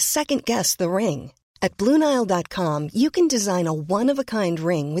do is second-guess the ring. At BlueNile.com, you can design a one-of-a-kind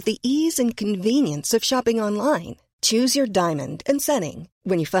ring with the ease and convenience of shopping online. Choose your diamond and setting.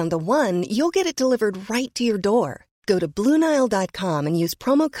 When you find the one, you'll get it delivered right to your door. Go to BlueNile.com and use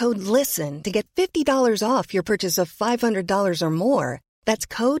promo code LISTEN to get $50 off your purchase of $500 or more. That's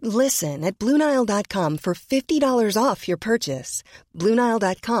code LISTEN at BlueNile.com for $50 off your purchase.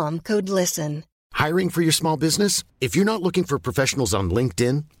 BlueNile.com, code LISTEN. Hiring for your small business? If you're not looking for professionals on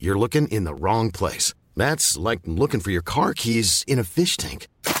LinkedIn, you're looking in the wrong place. That's like looking for your car keys in a fish tank.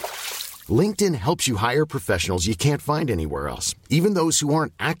 LinkedIn helps you hire professionals you can't find anywhere else, even those who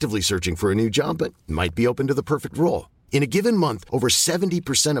aren't actively searching for a new job but might be open to the perfect role. In a given month, over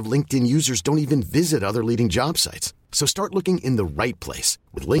 70% of LinkedIn users don't even visit other leading job sites. So start looking in the right place.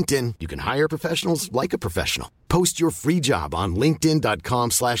 With LinkedIn, you can hire professionals like a professional. Post your free job on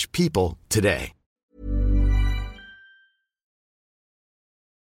linkedin.com/people today.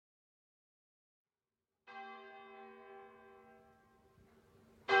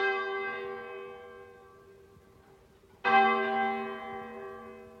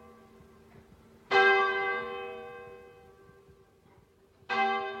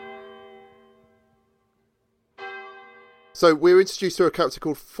 So we're introduced to a character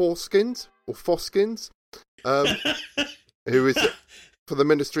called Forskins, who is for the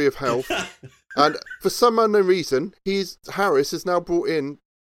Ministry of Health. And for some unknown reason, Harris is now brought in.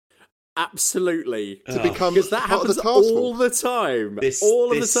 Absolutely. To become because that part happens of the task all force.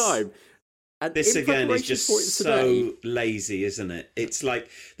 the time. And this in again is preparation just for it today- so lazy, isn't it? It's like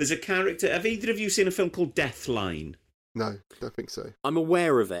there's a character. Have either of you seen a film called Deathline? No, don't think so. I'm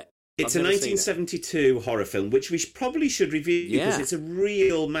aware of it. It's I've a never seen it. 1972 horror film, which we probably should review because Yeah. it's a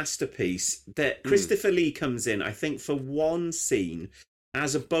real masterpiece. That Christopher Lee comes in, I think, for one scene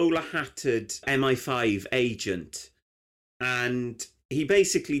as a bowler-hatted MI5 agent, and he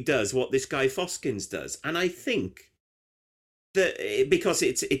basically does what this guy Foskins does. And I think that because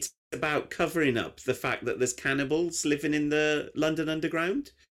it's about covering up the fact that there's cannibals living in the London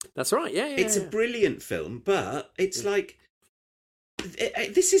Underground. That's right. Yeah, It's a brilliant film, but it's like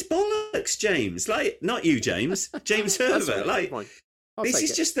this is bollocks, James. Like, not you, James. James That's Herbert. right, Like, fine. I'll this take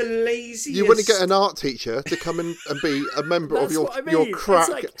is it. just the laziest. You wouldn't get an art teacher to come in and be a member of That's your what I mean. your It's crack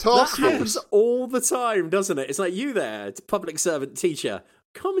like, task that happens force. all the time, doesn't it? It's like you there, public servant teacher.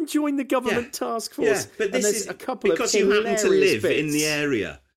 Come and join the government task force. Yeah, but and this there's is a couple because of you happen to hilarious live in the bits.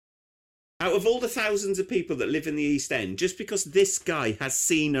 area. Out of all the thousands of people that live in the East End, just because this guy has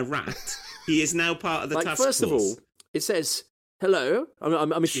seen a rat, he is now part of the Like, task first force. of all, it says hello.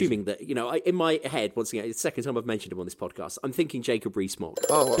 I'm assuming that, you know, in my head, once again, it's the second time I've mentioned him on this podcast. I'm thinking Jacob Rees-Mogg.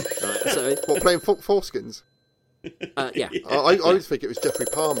 Oh, so what, playing Forskins? yeah. I always think it was Jeffrey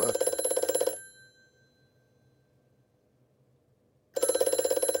Palmer.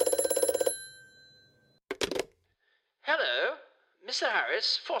 Hello, Mr.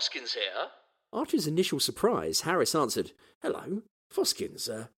 Harris, Foskins here. After his initial surprise, Harris answered, "Hello, Foskins.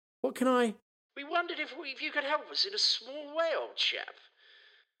 What can I?" We wondered if you could help us in a small way, old chap.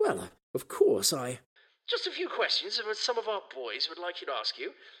 Well, of course, Just a few questions that some of our boys would like you to ask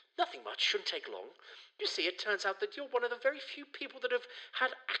you. Nothing much, shouldn't take long. You see, it turns out that you're one of the very few people that have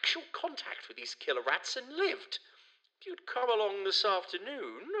had actual contact with these killer rats and lived. If you'd come along this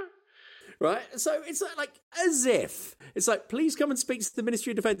afternoon... Right? So it's like as if it's like, please come and speak to the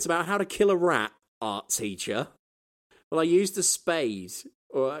Ministry of Defence about how to kill a rat, art teacher. Well, I used a spade,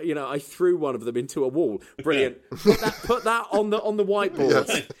 or you know, I threw one of them into a wall. Brilliant. Put that on the whiteboard.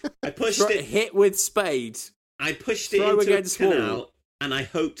 Yes. I pushed it. Hit with spade. I pushed it Throw into a against wall. canal, and I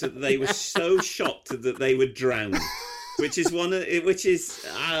hoped that they were so shocked that they would drown. Which is poor.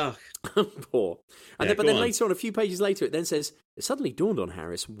 And Yeah, but go then on. later on, a few pages later, it then says it suddenly dawned on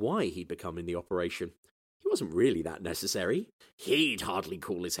Harris why he'd become in the operation. He wasn't really that necessary. He'd hardly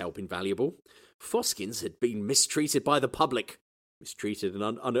call his help invaluable. Foskins had been mistreated by the public. Mistreated and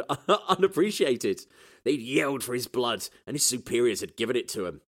unappreciated. They'd yelled for his blood, and his superiors had given it to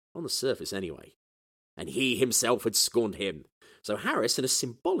him. On the surface, anyway. And he himself had scorned him. So Harris, in a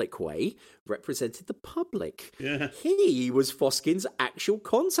symbolic way, represented the public. Yeah. He was Foskins' actual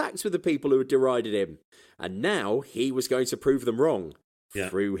contacts with the people who had derided him. And now he was going to prove them wrong. Yeah.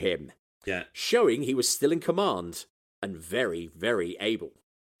 Through him. Yeah. Showing he was still in command. And very, very able.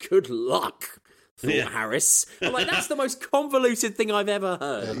 Good luck, thought Harris. I'm like, that's the most convoluted thing I've ever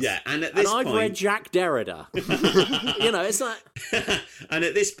heard. Yeah, and at this I've point... read Jack Derrida. You know, it's like... And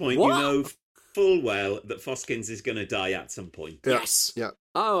at this point, What? you know full well that Foskins is going to die at some point. Yes. Yeah.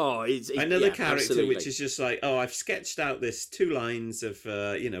 Oh, Another yeah, character absolutely. which is just like, oh, I've sketched out this 2 lines of,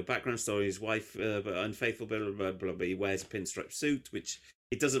 background story. His wife, unfaithful, blah, blah, blah, blah, blah. He wears a pinstripe suit, which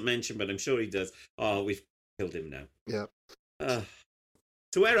he doesn't mention, but I'm sure he does. Oh, we've killed him now. Yeah.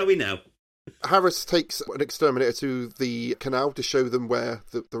 So where are we now? Harris takes an exterminator to the canal to show them where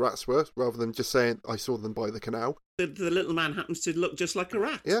the rats were, rather than just saying, I saw them by the canal. The little man happens to look just like a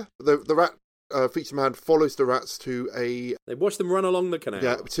rat. Yeah, the rat feature man follows the rats to a... They watch them run along the canal.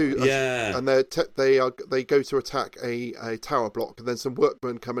 Yeah, and they go to attack a tower block, and then some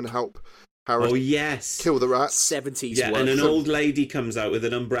workmen come and help Harris kill the rats. 70s Yeah, work. and an old lady comes out with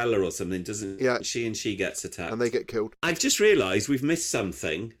an umbrella or something, doesn't she? And she gets attacked. And they get killed. I've just realised we've missed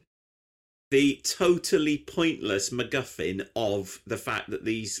something. The totally pointless MacGuffin of the fact that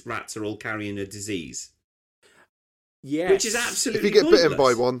these rats are all carrying a disease. Yes. Which is absolutely If you get bitten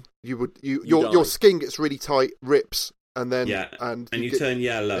pointless. by one, your die. skin gets really tight, rips, and then and you turn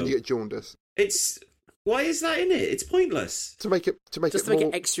yellow. and you get jaundice. Why is that in it? It's pointless. To make it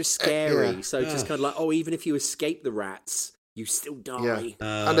extra scary. yeah. So just kind of like, oh, even if you escape the rats, you still die.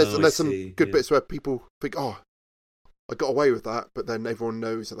 Yeah. And there's some good bits where people think, oh, I got away with that, but then everyone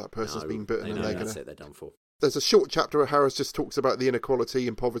knows that person's been bitten, and they're that's gonna. it. They're done for. There's a short chapter where Harris just talks about the inequality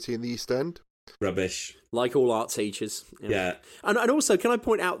and poverty in the East End. Rubbish. Like all art teachers. Yeah. And also, can I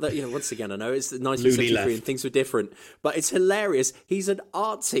point out that, once again, I know it's Looney 1973 left. and things were different, but it's hilarious. He's an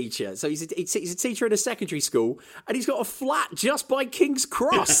art teacher. So he's a teacher in a secondary school, and he's got a flat just by King's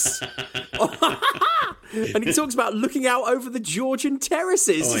Cross. And he talks about looking out over the Georgian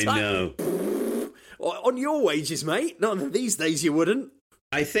terraces. Oh, It's I like, know. on your wages, mate. Not these days you wouldn't.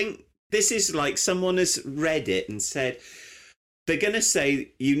 I think This is like someone has read it and said, they're going to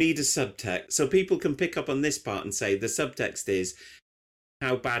say you need a subtext. So people can pick up on this part and say the subtext is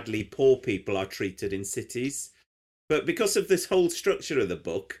how badly poor people are treated in cities. But because of this whole structure of the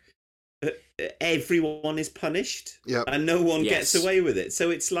book, everyone is punished and no one gets away with it. So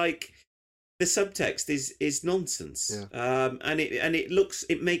it's like the subtext is nonsense. And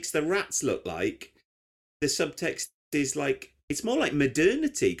it makes the rats look like the subtext is like, it's more like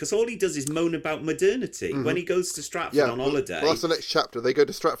modernity, because all he does is moan about modernity when he goes to Stratford on holiday. Well, that's the next chapter. They go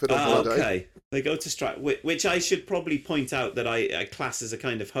to Stratford on holiday. Okay, they go to Stratford, which I should probably point out that I class as a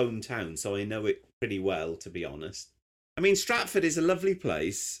kind of hometown, so I know it pretty well, to be honest. I mean, Stratford is a lovely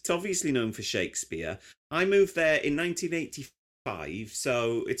place. It's obviously known for Shakespeare. I moved there in 1985,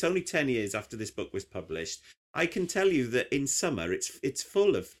 so it's only 10 years after this book was published. I can tell you that in summer it's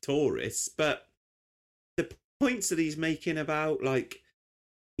full of tourists, but the points that he's making about, like,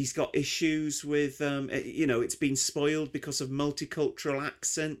 he's got issues with, it's been spoiled because of multicultural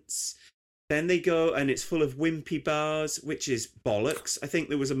accents. Then they go and it's full of wimpy bars, which is bollocks. I think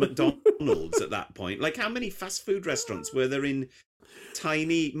there was a McDonald's at that point. Like, how many fast food restaurants were there in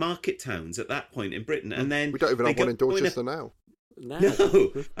tiny market towns at that point in Britain? And then we don't even have one in Dorchester now.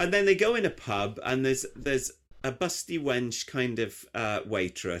 No. And then they go in a pub and there's a busty wench kind of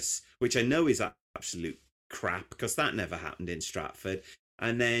waitress, which I know is absolute crap because that never happened in Stratford.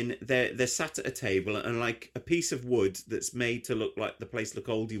 And then they're sat at a table and, like, a piece of wood that's made to look like the place look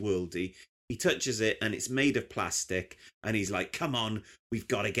oldie worldy. He touches it and it's made of plastic, and he's like, "Come on, we've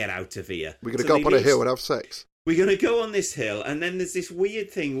got to get out of here. We're going to go up on a hill and have sex. We're going to go on this hill." And then there's this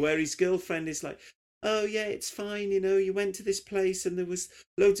weird thing where his girlfriend is like, "Oh yeah, it's fine. You went to this place and there was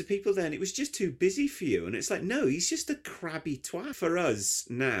loads of people there and it was just too busy for you." And it's like, no, he's just a crabby twat. For us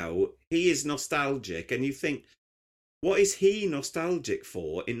now, he is nostalgic, and you think, what is he nostalgic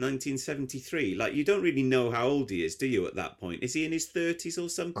for in 1973? Like, you don't really know how old he is, do you, at that point? Is he in his 30s or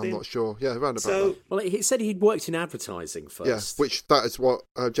something? I'm not sure. Yeah, around about that. Well, he said he'd worked in advertising first. Yeah, which that is what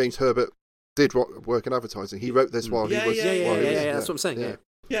James Herbert did, work in advertising. He wrote this while he was... Yeah, that's what I'm saying,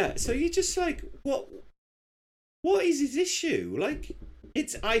 Yeah, so you're just like, what is his issue? Like,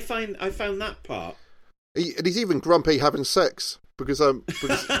 I found that part. And he's even grumpy having sex. Because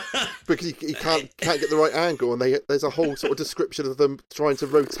he can't get the right angle, and there's a whole sort of description of them trying to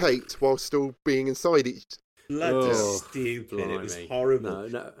rotate while still being inside each. Bloody stupid! Blimey. It was horrible.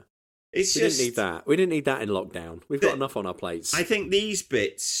 No, we didn't need that. We didn't need that in lockdown. We've got enough on our plates. I think these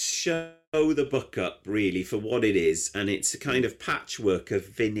bits show the book up really for what it is, and it's a kind of patchwork of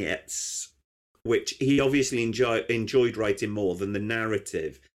vignettes, which he obviously enjoyed writing more than the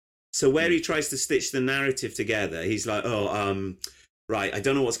narrative. So where he tries to stitch the narrative together, he's like, right, I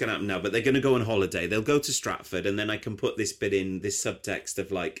don't know what's going to happen now, but they're going to go on holiday. They'll go to Stratford, and then I can put this bit in, this subtext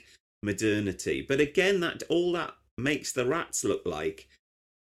of, like, modernity. But again, all that makes the rats look like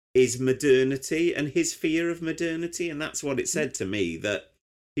is modernity and his fear of modernity. And that's what it said to me, that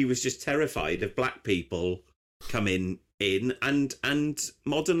he was just terrified of black people coming in and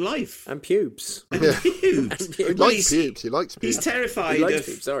modern life and pubes He likes pubes. He's terrified of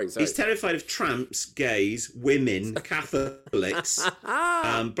pubes. Sorry. He's terrified of tramps, gays, women, Catholics,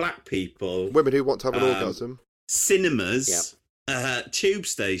 black people, women who want to have an orgasm, cinemas, tube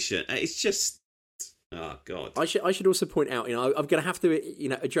station. It's just, oh god. I should also point out, I'm going to have to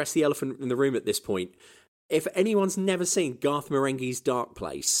address the elephant in the room at this point. If anyone's never seen Garth Marenghi's Dark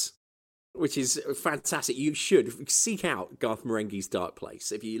Place, which is fantastic, you should seek out Garth Marenghi's Dark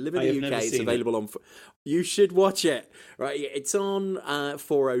Place. If you live in the UK, it's available on... You should watch it. Right, it's on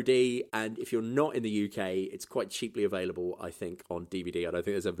 4OD, and if you're not in the UK, it's quite cheaply available, I think, on DVD. I don't think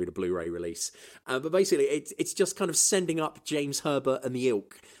there's ever been a Blu-ray release. But basically, it's just kind of sending up James Herbert and the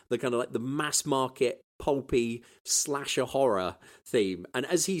ilk, the kind of like the mass market, pulpy slasher horror theme. And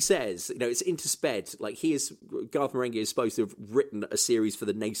as he says, it's intersped. Like, Garth Marenghi is supposed to have written a series for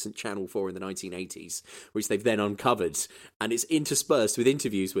the nascent Channel 4 in the 1980s, which they've then uncovered, and it's interspersed with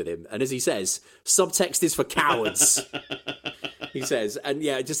interviews with him. And as he says, subtext is for cowards. He says, and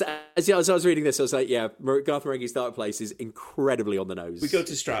just as I was reading this, I was like, Garth Marenghi's Dark Place is incredibly on the nose. We go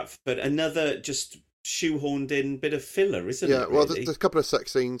to Stratford, another just shoehorned in bit of filler, isn't it? Yeah, well, there's a couple of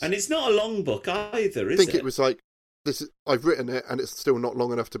sex scenes, and it's not a long book either, is it? I think it was like I've written it, and it's still not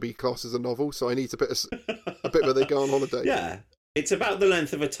long enough to be classed as a novel, so I need a bit where they go on holiday. Yeah, it's about the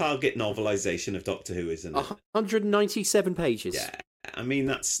length of a Target novelisation of Doctor Who, isn't it? 197 pages. Yeah, I mean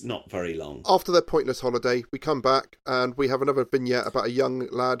that's not very long. After their pointless holiday, we come back and we have another vignette about a young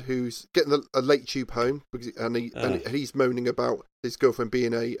lad who's getting a late tube home, and he's moaning about his girlfriend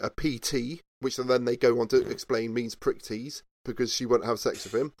being a PT. Which then they go on to explain means prick tease. because she won't have sex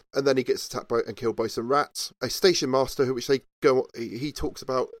with him. And then he gets attacked by and killed by some rats. A station master, he talks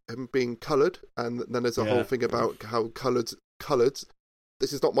about him being coloured, and then there's a whole thing about how coloured.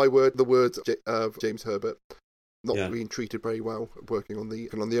 This is not my word. The words of James Herbert. Not being treated very well, working on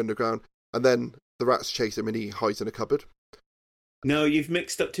the underground. And then the rats chase him and he hides in a cupboard. No, you've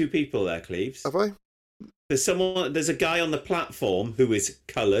mixed up two people there, Cleves. Have I? There's a guy on the platform who is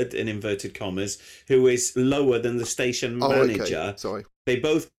coloured, in inverted commas, who is lower than the station manager. Okay. Sorry. They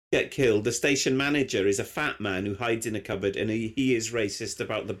both get killed. The station manager is a fat man who hides in a cupboard, and he is racist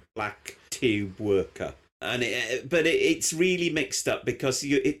about the black tube worker. And it's really mixed up because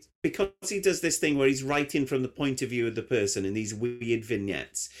he does this thing where he's writing from the point of view of the person in these weird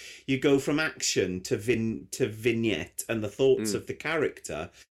vignettes. You go from action to vignette and the thoughts of the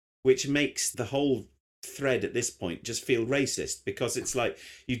character, which makes the whole thread at this point just feel racist, because it's like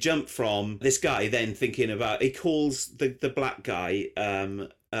you jump from this guy then thinking about, he calls the black guy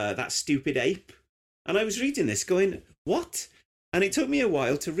that stupid ape, and I was reading this going, what? And it took me a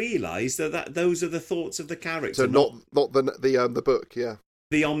while to realise that those are the thoughts of the character. So not the book, yeah.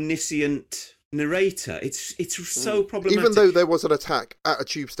 The omniscient narrator. It's so problematic. Even though there was an attack at a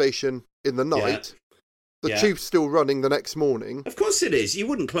tube station in the night, the tube's still running the next morning. Of course it is. You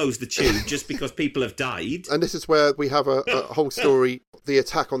wouldn't close the tube just because people have died. And this is where we have a whole story, the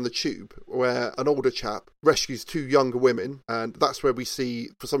attack on the tube, where an older chap rescues two younger women, and that's where we see,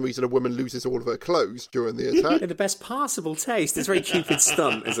 for some reason, a woman loses all of her clothes during the attack. In the best possible taste. It's a very Cupid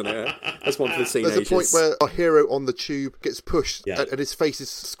stunt, isn't it? That's one for the teenagers. There's a point where our hero on the tube gets pushed, and his face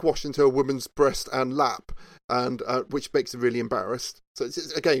is squashed into a woman's breast and lap, and which makes him really embarrassed. So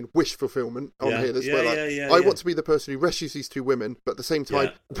it's again, wish fulfillment on here. I want to be the person who rescues these two women, but at the same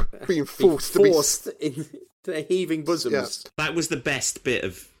time being forced into their heaving bosoms. Yeah. That was the best bit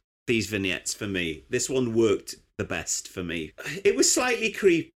of these vignettes for me. This one worked the best for me. It was slightly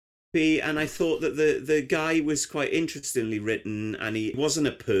creepy, and I thought that the guy was quite interestingly written, and he wasn't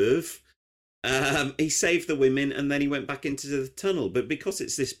a perv. He saved the women, and then he went back into the tunnel. But because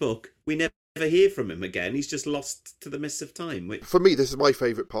it's this book, we never hear from him again. He's just lost to the mists of time. For me, this is my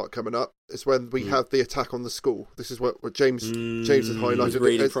favourite part coming up. It's when we have the attack on the school. This is what James has highlighted. Was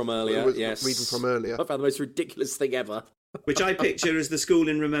reading from earlier. Yes, reading from earlier. I found the most ridiculous thing ever. Which I picture as the school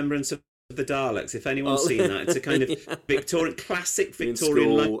in remembrance of the Daleks. If anyone's seen that, it's a kind of classic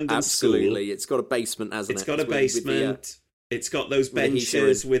Victorian London absolutely. school. It's got a basement, hasn't it? It's got a basement. It's got those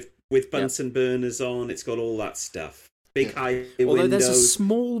benches with Bunsen burners on. It's got all that stuff. Big high windows. Although there's a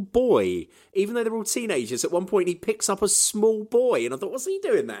small boy, even though they're all teenagers, at one point he picks up a small boy, and I thought, what's he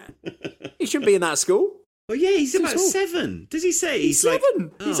doing there? He shouldn't be in that school. Oh yeah, he's about 7. Does he say he's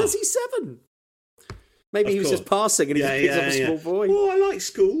 7? He says he's 7. Maybe he was just passing and he just picks up a small boy. Oh, I like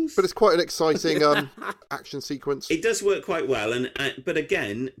schools. But it's quite an exciting action sequence. It does work quite well, and but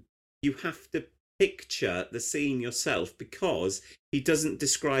again, you have to picture the scene yourself, because he doesn't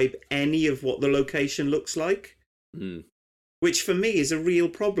describe any of what the location looks like. Which for me is a real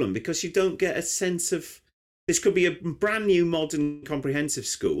problem, because you don't get a sense of, this could be a brand new modern comprehensive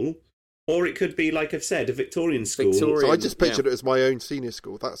school, or it could be, like I've said, a Victorian school. So I just pictured it as my own senior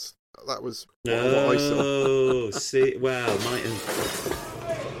school. That was what I saw. Oh, see, well, might have.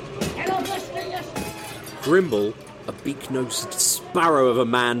 Grimble, a beak-nosed sparrow of a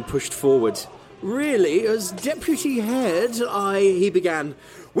man, pushed forward. Really, as deputy head, he began.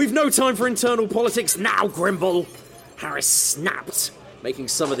 We've no time for internal politics now, Grimble. Harris snapped, making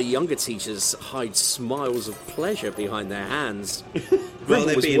some of the younger teachers hide smiles of pleasure behind their hands.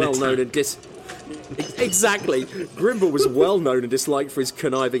 Grimble was well known and Exactly. Grimble was well known and disliked for his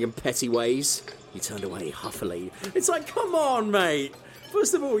conniving and petty ways. He turned away huffily. It's like, come on, mate.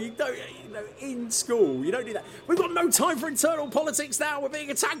 First of all, you don't, in school, you don't do that. We've got no time for internal politics now. We're being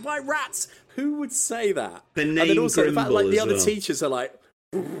attacked by rats. Who would say that? The name and then also Grimble, the fact, like, the other well. teachers are like,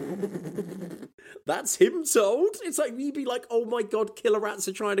 that's him told. It's like, you'd be like, oh my god, killer rats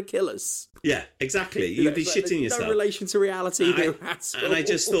are trying to kill us. Yeah, exactly. You'd be shitting yourself. No relation to reality. And I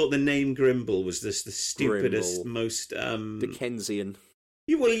just thought the name Grimble was just the stupidest, most Dickensian.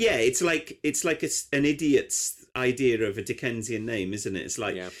 Well, yeah, it's like an idiot's idea of a Dickensian name, isn't it? It's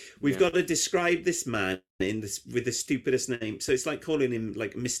like we've got to describe this man with the stupidest name. So it's like calling him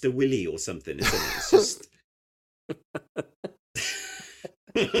like Mr. Willie or something, isn't it? It's just.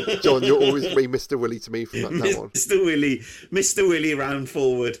 John, you'll always be Mr. Willie to me from that now on. Mr. Willie round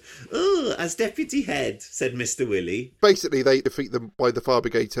forward. Oh, as deputy head, said Mr. Willie. Basically, they defeat them by the fire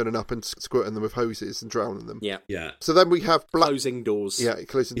brigade turning up and squirting them with hoses and drowning them. Yeah. So then we have closing doors. Yeah,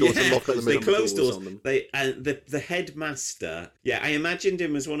 closing doors and locking them in. They close doors. The headmaster. Yeah, I imagined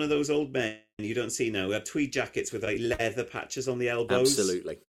him as one of those old men you don't see now. We have tweed jackets with like leather patches on the elbows.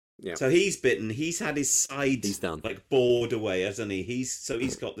 Absolutely. Yeah. So he's bitten. He's had his side like bored away, hasn't he? He's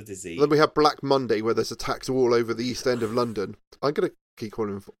got the disease. Then we have Black Monday, where there's attacks all over the East End of London. I'm going to keep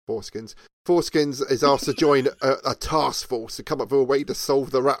calling him Foreskins. Foreskins is asked to join a task force to come up with a way to solve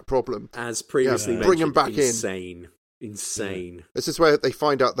the rat problem. As previously mentioned, bring him back Insane. Yeah. This is where they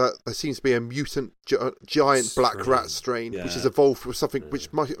find out that there seems to be a mutant giant black rat strain, which has evolved with something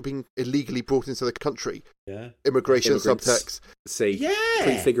which might have been illegally brought into the country. Yeah. Immigration subtext.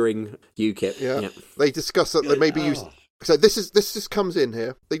 Prefiguring UKIP. Yeah. They discuss that they may be used. So this just comes in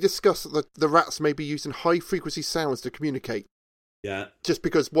here. They discuss that the rats may be using high frequency sounds to communicate. Yeah. Just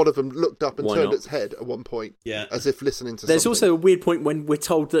because one of them looked up and turned its head at one point. Yeah. As if listening to There's something. also a weird point when we're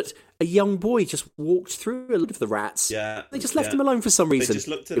told that a young boy just walked through a lot of the rats. Yeah. They just left him alone for some reason. They just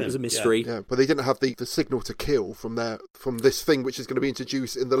looked at it was a mystery. Yeah, but they didn't have the signal to kill from this thing which is going to be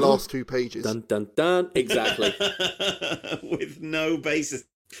introduced in the last 2 pages. Dun, dun, dun. Exactly. With no basis.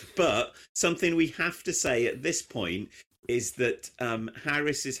 But something we have to say at this point is that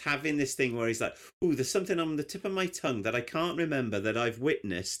Harris is having this thing where he's like, ooh, there's something on the tip of my tongue that I can't remember that I've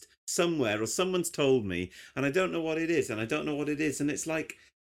witnessed somewhere or someone's told me, and I don't know what it is, and and it's like,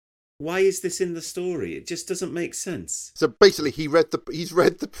 why is this in the story? It just doesn't make sense. So basically, he's read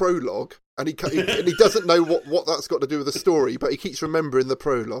the prologue, and he doesn't know what that's got to do with the story, but he keeps remembering the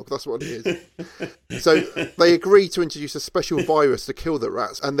prologue. That's what it is. So they agree to introduce a special virus to kill the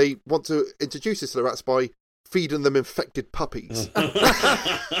rats, and they want to introduce this to the rats by feeding them infected puppies.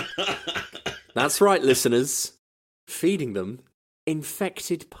 That's right, listeners. Feeding them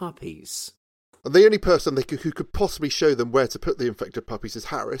infected puppies. And the only person who could possibly show them where to put the infected puppies is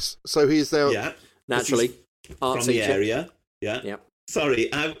Harris. So he is now... Yeah. Naturally. From the area. Yeah. Sorry,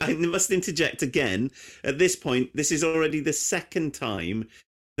 I must interject again. At this point, this is already the second time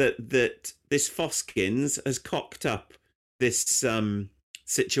that this Foskins has cocked up this...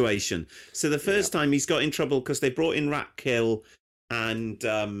 situation. So the first time he's got in trouble because they brought in Ratkill and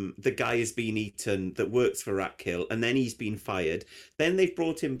the guy has been eaten that works for Ratkill, and then he's been fired. Then they've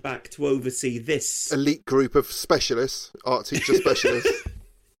brought him back to oversee this elite group of specialists, art teacher specialists.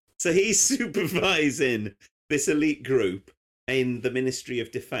 So he's supervising this elite group in the Ministry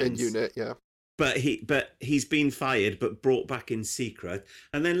of Defence. In unit, yeah. But he's been fired but brought back in secret.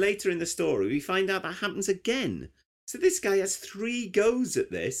 And then later in the story we find out that happens again. So this guy has 3 goes at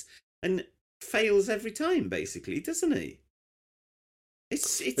this and fails every time, basically, doesn't he?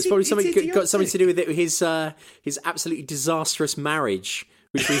 It's probably got something to do with his absolutely disastrous marriage,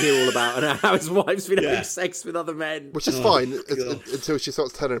 which we hear all about, and how his wife's been having sex with other men. Which is fine until she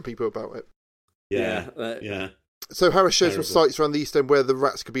starts telling people about it. Yeah. So Harris shows some sites around the East End where the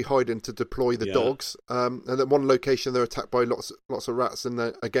rats could be hiding to deploy the dogs. And at one location, they're attacked by lots of rats and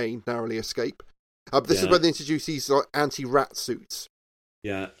they, again, narrowly escape. This is where they introduce these anti-rat suits.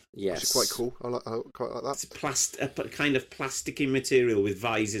 Yeah. Yes. Which is quite cool. I quite like that. It's a kind of plasticky material with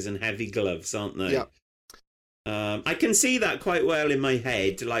visors and heavy gloves, aren't they? Yeah. I can see that quite well in my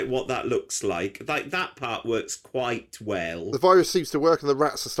head, like what that looks like. Like that part works quite well. The virus seems to work and the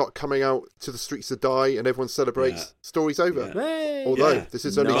rats start coming out to the streets to die and everyone celebrates. Yeah. Story's over. Yeah. Hey, Although this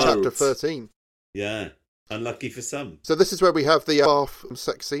is only chapter 13. Yeah. Unlucky for some. So this is where we have the bath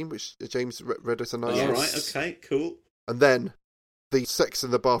sex scene, which James read as a nice. All right, okay, cool. And then the sex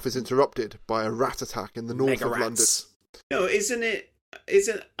in the bath is interrupted by a rat attack in the north of London. No,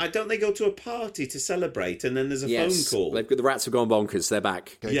 don't they go to a party to celebrate and then there's a phone call? The rats have gone bonkers, they're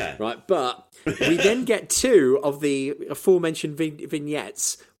back. Okay. Yeah. Right, but we then get 2 of the aforementioned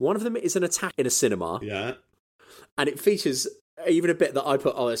vignettes. One of them is an attack in a cinema. Yeah. And it features even a bit that I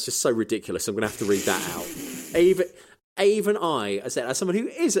put, it's just so ridiculous, I'm going to have to read that out. Even I said, as someone who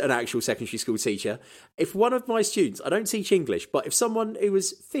is an actual secondary school teacher, if one of my students, I don't teach English, but if someone who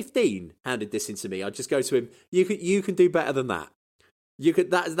was 15 handed this into me, I'd just go to him, you can do better than that.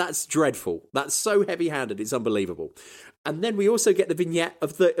 That's dreadful. That's so heavy-handed, it's unbelievable. And then we also get the vignette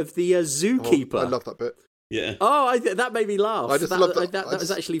of the zookeeper. Oh, I love that bit. Yeah. Oh, that made me laugh. I just love that. That was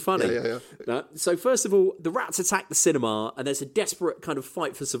actually funny. Yeah. So first of all, the rats attack the cinema, and there's a desperate kind of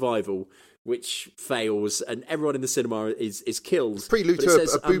fight for survival, which fails, and everyone in the cinema is killed. Prelude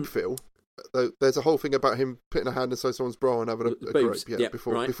to a boob feel. There's a whole thing about him putting a hand inside someone's bra and having a grape. Yeah,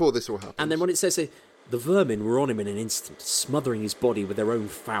 before this all happens. And then when it says the vermin were on him in an instant, smothering his body with their own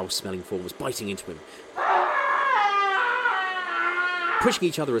foul-smelling forms, biting into him, pushing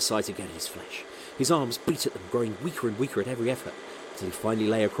each other aside to get at his flesh. His arms beat at them, growing weaker and weaker at every effort, until he finally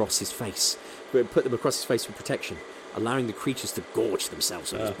lay across his face, put them across his face for protection, allowing the creatures to gorge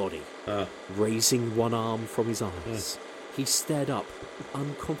themselves on his body, raising one arm from his eyes. He stared up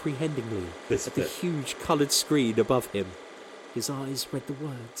uncomprehendingly at the huge coloured screen above him. His eyes read the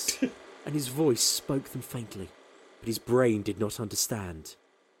words, and his voice spoke them faintly, but his brain did not understand.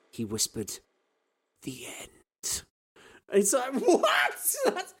 He whispered, "The end." And it's like,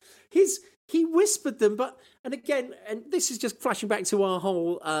 what? He whispered them, and this is just flashing back to our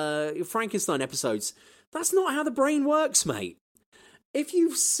whole Frankenstein episodes. That's not how the brain works, mate. If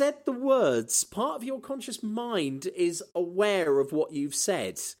you've said the words, part of your conscious mind is aware of what you've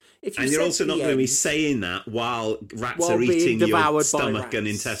said. And you're also not going to be saying that while rats are eating your stomach and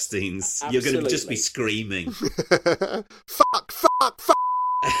intestines. Absolutely. You're going to just be screaming. Fuck!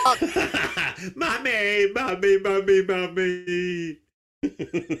 Mummy!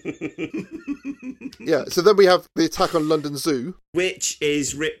 Yeah, so then we have the attack on London Zoo. Which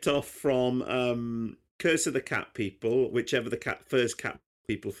is ripped off from Curse of the Cat People, whichever the first Cat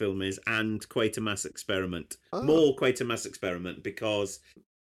People film is, and Quatermass Experiment. Oh. More Quatermass Experiment, because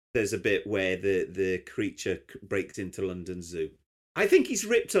there's a bit where the creature breaks into London Zoo. I think he's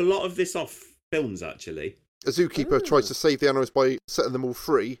ripped a lot of this off films, actually. A zookeeper tries to save the animals by setting them all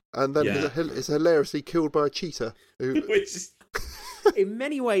free, and then is hilariously killed by a cheetah. Which is... In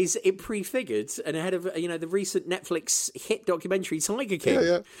many ways, it prefigured and ahead of the recent Netflix hit documentary Tiger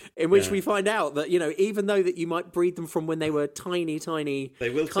King, in which we find out that even though that you might breed them from when they were tiny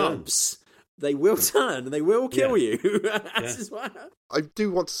cubs, they will turn and they will kill you. I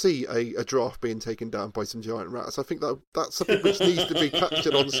do want to see a giraffe being taken down by some giant rats. I think that's something which needs to be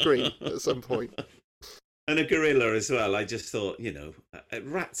captured on screen at some point. And a gorilla as well. I just thought,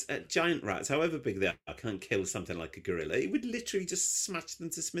 giant rats, however big they are, can't kill something like a gorilla. It would literally just smash them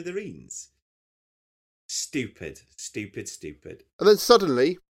to smithereens. Stupid. And then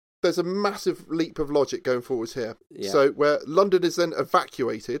suddenly, there's a massive leap of logic going forwards here. Yeah. So where London is then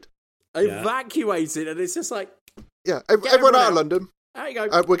evacuated. And it's just like... Yeah, everyone out of London. There you go.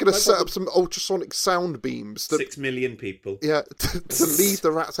 We're going to set up some ultrasonic sound beams. 6 million people. Yeah, to lead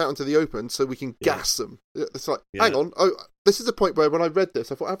the rats out into the open so we can gas them. It's like, hang on. Oh, this is a point where when I read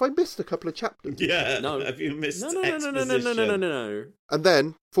this, I thought, have I missed a couple of chapters? Yeah, no. Have you missed No. And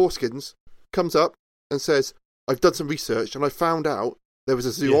then Forskins comes up and says, I've done some research and I found out there was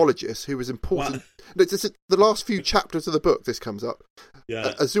a zoologist who was important. No, the last few chapters of the book, this comes up.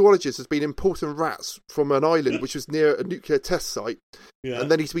 Yeah. A zoologist has been importing rats from an island which was near a nuclear test site,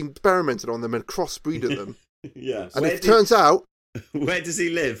 and then he's been experimenting on them and crossbreeding them. Yeah. And it turns out... Where does he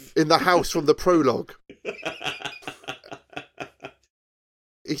live? In the house from the prologue.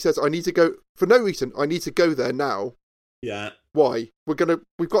 He says, I need to go... For no reason, I need to go there now. Yeah. Why? We've got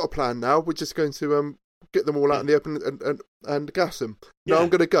a plan now. We're just going to get them all out in the open and gas them. Now I'm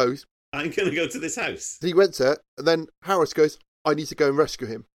going to go. I'm going to go to this house. He went there, and then Harris goes, I need to go and rescue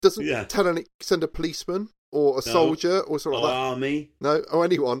him. Doesn't send a policeman or a soldier or something like that. Army. No, or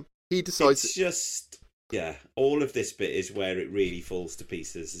anyone. He decides... It's just... Yeah, all of this bit is where it really falls to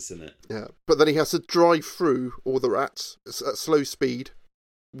pieces, isn't it? Yeah, but then he has to drive through all the rats at slow speed,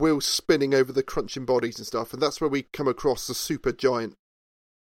 wheels spinning over the crunching bodies and stuff, and that's where we come across the super giant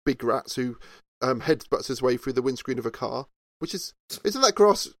big rats who headbutts his way through the windscreen of a car, which isn't that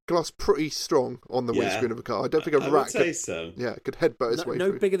glass pretty strong on the windscreen of a car? I don't think a rat would say so. Yeah, could headbutt his way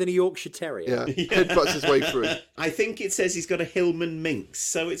through. No bigger than a Yorkshire Terrier. Yeah, headbutts his way through. I think it says he's got a Hillman Minx,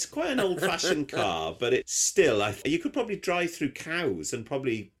 so it's quite an old-fashioned car, but it's still... you could probably drive through cows and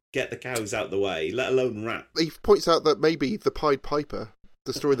probably get the cows out the way, let alone rats. He points out that maybe the Pied Piper,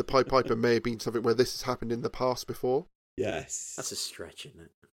 the story of the Pied Piper may have been something where this has happened in the past before. Yes. That's a stretch, isn't it?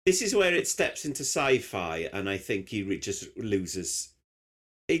 This is where it steps into sci-fi, and I think he just loses...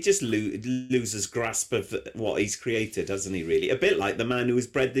 He just loses grasp of what he's created, doesn't he, really? A bit like the man who has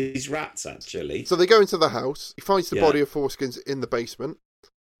bred these rats, actually. So they go into the house. He finds the body of Forskins in the basement.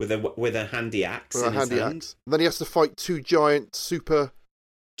 With a handy axe in his hand. And then he has to fight two giant rats.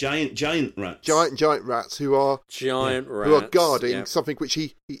 Giant rats who are... Who are guarding something which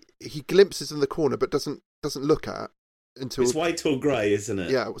he glimpses in the corner but doesn't look at. Until, it's white or grey, isn't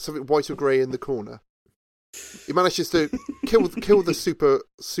it? Yeah, something white or grey in the corner. He manages to kill the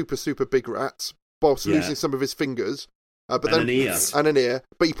super big rats whilst losing some of his fingers, an ear. And an ear.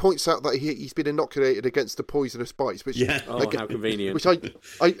 But he points out that he's been inoculated against the poisonous bites. Which, how convenient. Which I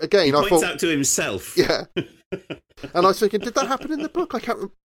points out to himself. Yeah. And I was thinking, did that happen in the book?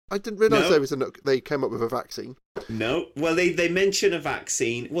 I didn't realise they came up with a vaccine. No. Well, they mention a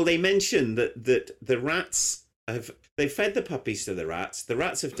vaccine. Well, they mention that the rats they fed the puppies to the rats. The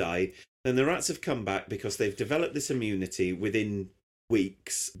rats have died. Then the rats have come back because they've developed this immunity within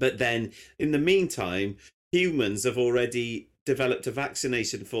weeks. But then, in the meantime, humans have already developed a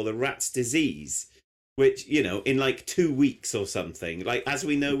vaccination for the rat's disease. which, you know, in like 2 weeks or something. Like, as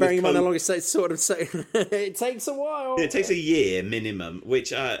we know, bearing in mind how long it's sort of it takes a while. It takes a year minimum.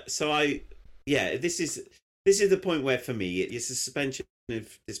 Which this is the point where for me it's a suspension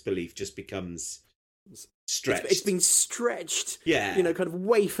of disbelief just becomes stretched. It's been stretched. Yeah, you know, kind of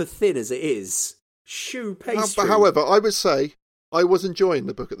wafer thin as it is. Shoe pastry. But however, I would say I was enjoying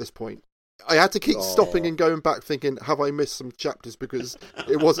the book at this point. I had to keep stopping and going back thinking, have I missed some chapters because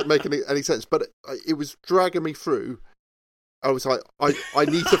it wasn't making any sense. But it was dragging me through. I was like, I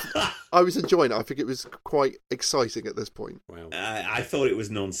need to... I was enjoying it. I think it was quite exciting at this point. Wow. I thought it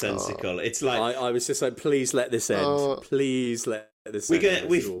was nonsensical. It's like... I was just like, please let this end. Please let this end.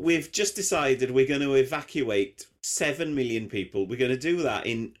 We've just decided we're going to evacuate 7 million people. We're going to do that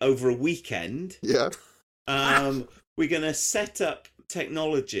in over a weekend. Yeah. We're going to set up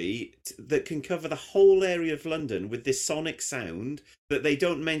technology that can cover the whole area of London with this sonic sound that they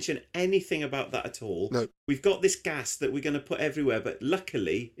don't mention anything about that at all. No. We've got this gas that we're going to put everywhere, but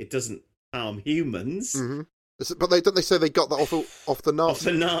luckily it doesn't harm humans. Mm-hmm. But they say they got that off the Nazis.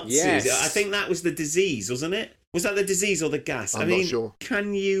 Off the Nazis. Yes. I think that was the disease, wasn't it? Was that the disease or the gas? I'm not sure.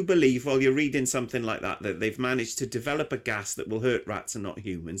 Can you believe, while you're reading something like that they've managed to develop a gas that will hurt rats and not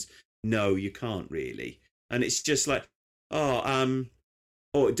humans? No, you can't really. And it's just like,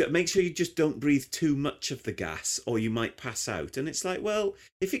 make sure you just don't breathe too much of the gas or you might pass out. And it's like, well,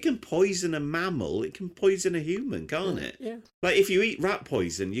 if it can poison a mammal, it can poison a human, can't it? Yeah. Like, if you eat rat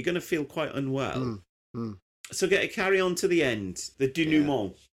poison, you're going to feel quite unwell. So carry on to the end. The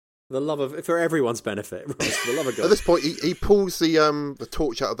denouement. For everyone's benefit, Ross, for the love of God. At this point, he pulls the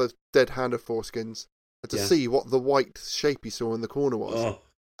torch out of the dead hand of Foreskins to see what the white shape he saw in the corner was. Oh.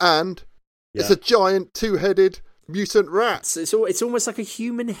 And it's a giant two-headed mutant rat. It's almost like a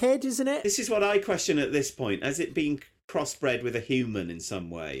human head, isn't it? This is what I question at this point. Has it been crossbred with a human in some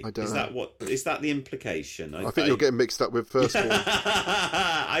way? I don't know. Is that the implication? I think you're getting mixed up with first one.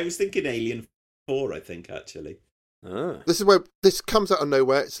 I was thinking Alien 4, I think, actually. This is where this comes out of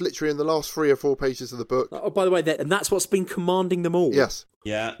nowhere. It's literally in the last 3 or 4 pages of the book. Oh, by the way, and that's what's been commanding them all. Yes.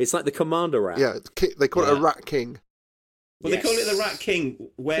 Yeah. It's like the commander rat. Yeah, they call it a rat king. Well, they call it the rat king.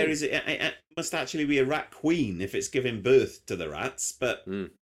 Where is it? It must actually be a rat queen if it's giving birth to the rats. But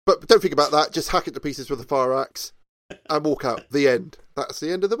don't think about that. Just hack it to pieces with a fire axe and walk out. The end. That's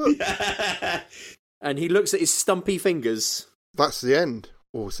the end of the book. And he looks at his stumpy fingers. That's the end.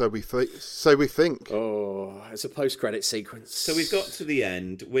 Or so we think. Oh, it's a post-credit sequence. So we've got to the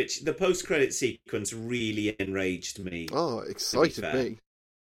end, which the post-credit sequence really enraged me. Oh, excited me.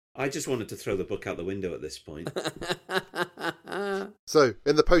 I just wanted to throw the book out the window at this point. So,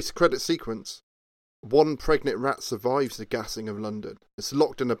 in the post-credit sequence, one pregnant rat survives the gassing of London. It's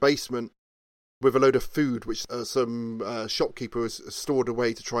locked in a basement with a load of food, which some shopkeeper has stored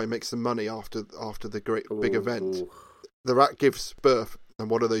away to try and make some money after the big event. The rat gives birth, and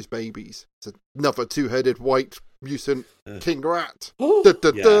one of those babies is another two-headed white mutant king rat.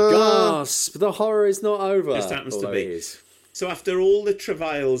 Gasp! The horror is not over. Just happens to be. So after all the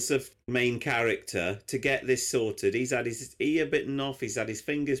travails of main character to get this sorted, he's had his ear bitten off, he's had his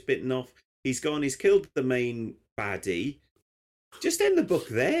fingers bitten off, he's killed the main baddie. Just end the book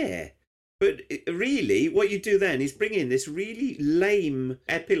there. But really, what you do then is bring in this really lame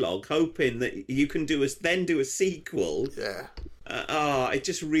epilogue, hoping that you can do a sequel. Yeah. It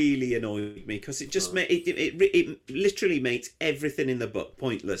just really annoyed me because it just it literally makes everything in the book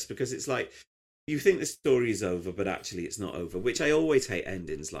pointless, because it's like, you think the story is over, but actually it's not over, which I always hate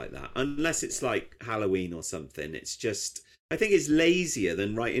endings like that. Unless it's like Halloween or something. It's just, I think it's lazier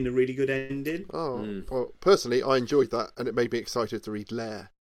than writing a really good ending. Well, personally, I enjoyed that, and it made me excited to read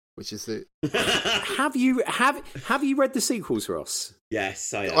Lair, which is the... Have you read the sequels, Ross?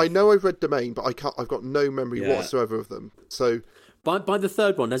 Yes, I have. I know I've read Domain, but I've got no memory whatsoever of them. So... By the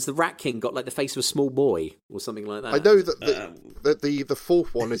third one, has the Rat King got like the face of a small boy or something like that? I know that the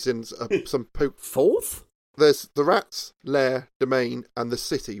fourth one is in some... Fourth? There's the Rats, Lair, Domain, and The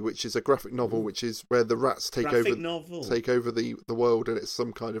City, which is a graphic novel, which is where the rats take over the world, and it's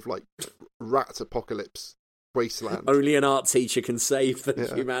some kind of like rat apocalypse wasteland. Only an art teacher can save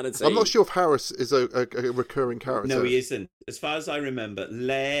humanity. I'm not sure if Harris is a recurring character. No, he isn't. As far as I remember,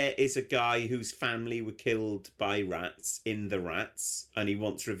 Lair is a guy whose family were killed by rats in the rats, and he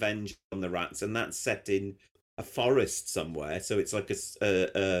wants revenge on the rats, and that's set in a forest somewhere, so it's like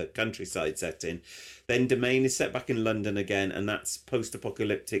a countryside setting. Then Domain is set back in London again, and that's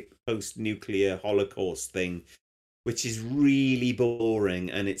post-apocalyptic, post-nuclear Holocaust thing, which is really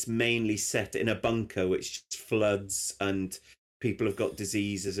boring, and it's mainly set in a bunker which just floods, and people have got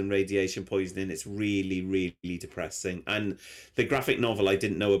diseases and radiation poisoning. It's really, really depressing. And the graphic novel I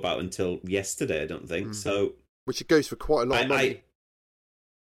didn't know about until yesterday, I don't think. So, which it goes for quite a lot of money.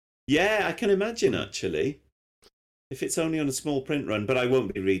 Yeah, I can imagine, actually. If it's only on a small print run, but I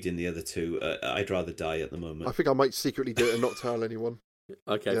won't be reading the other two. I'd rather die at the moment. I think I might secretly do it and not tell anyone.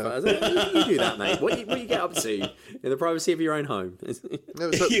 Okay, you do that, mate. What you get up to in the privacy of your own home?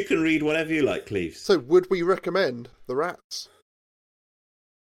 No, so, you can read whatever you like, Cleves. So, would we recommend The Rats?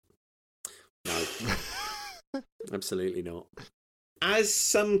 No. Absolutely not. As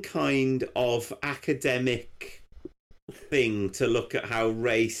some kind of academic thing to look at how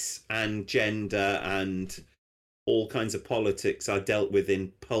race and gender and all kinds of politics are dealt with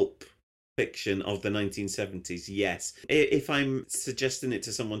in pulp fiction of the 1970s, yes. If I'm suggesting it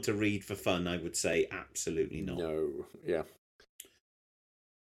to someone to read for fun, I would say absolutely not. No, yeah.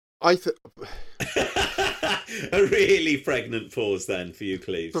 A really pregnant pause then for you,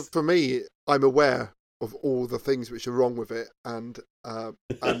 Cleves. For me, I'm aware of all the things which are wrong with it, and oh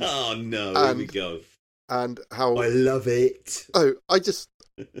no, here we go. And how I love it. Oh,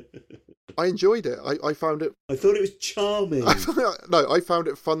 I enjoyed it. I found it. I thought it was charming. I found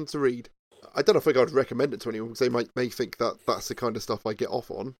it fun to read. I don't know if I'd recommend it to anyone because they may think that that's the kind of stuff I get off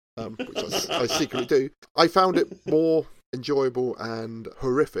on, which I secretly do. I found it more enjoyable and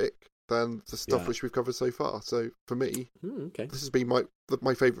horrific than the stuff which we've covered so far. So for me, this has been my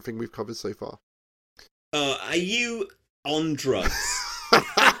favourite thing we've covered so far. Are you on drugs?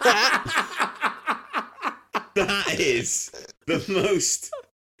 That is the most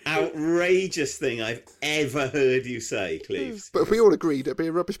outrageous thing I've ever heard you say, Cleves. But if we all agreed, it'd be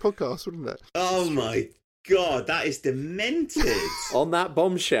a rubbish podcast, wouldn't it? Oh my God, that is demented. On that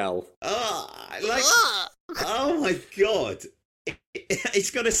bombshell. Oh my God.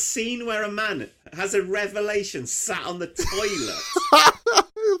 It's got a scene where a man has a revelation sat on the toilet.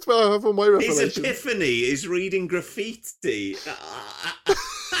 That's where I have all my revelations. His epiphany is reading graffiti.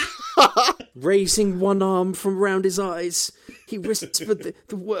 Raising one arm from round his eyes, he whispered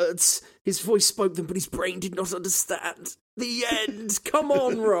the words. His voice spoke them, but his brain did not understand. The end. Come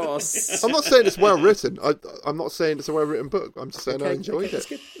on, Ross. I'm not saying it's well written. I'm not saying it's a well written book. I'm just saying I enjoyed it.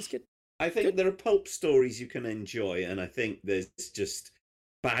 That's good. I think there are pulp stories you can enjoy, and I think there's just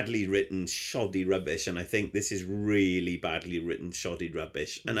badly written, shoddy rubbish, and I think this is really badly written, shoddy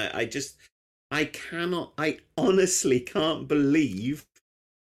rubbish. And I honestly can't believe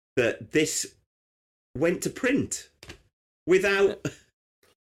that this went to print without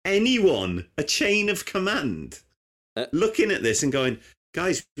anyone, a chain of command, looking at this and going,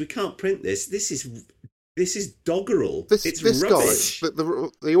 guys, we can't print this. This is doggerel. It's rubbish. Guy,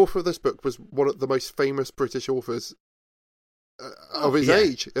 the author of this book was one of the most famous British authors of his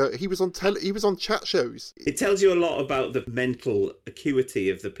age. He was on chat shows. It tells you a lot about the mental acuity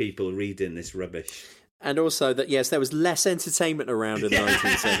of the people reading this rubbish. And also that, yes, there was less entertainment around in the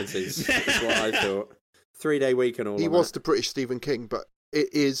 1970s. That's what I thought. 3-day week and all He was the British Stephen King, but it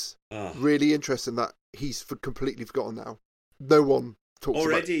is really interesting that he's completely forgotten now. No one talks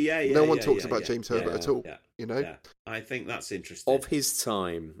about James Herbert at all. You know? Yeah. I think that's interesting. Of his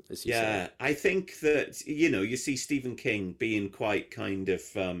time, as you say. Yeah, I think that, you see Stephen King being quite kind of...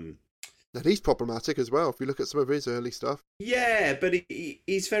 And he's problematic as well, if you look at some of his early stuff. Yeah, but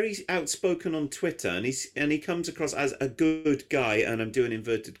he's very outspoken on Twitter, and he comes across as a good guy, and I'm doing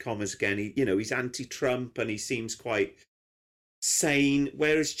inverted commas again. He's anti-Trump, and he seems quite sane.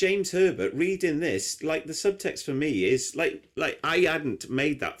 Whereas James Herbert, reading this, like the subtext for me is like I hadn't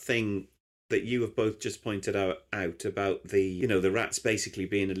made that thing that you have both just pointed out about the the rats basically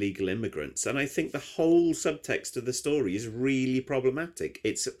being illegal immigrants, and I think the whole subtext of the story is really problematic.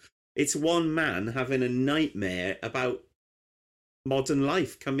 It's one man having a nightmare about modern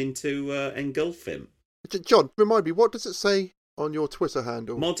life coming to engulf him. John, remind me, what does it say on your Twitter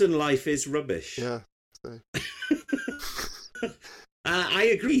handle? Modern life is rubbish. Yeah. So. I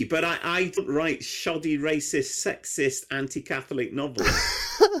agree, but I don't write shoddy, racist, sexist, anti-Catholic novels.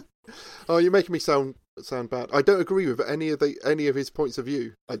 Oh, you're making me sound bad. I don't agree with any of his points of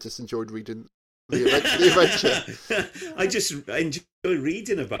view. I just enjoyed reading the adventure. I just enjoy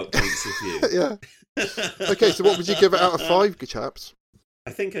reading about points of view. Yeah. Okay, so what would you give it out of 5, chaps? I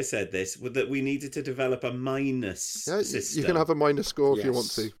think I said this, that we needed to develop a minus system. You can have a minus score if you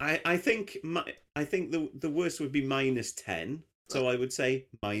want to. I think the worst would be -10, so I would say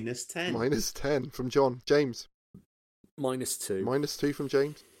 -10. -10 from John. James? -2. -2 from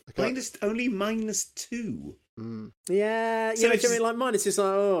James? Okay. Only -2? Mm. Yeah, so you know, like minus is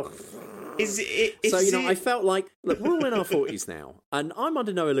like, I felt like, look, we're all in our 40s now, and I'm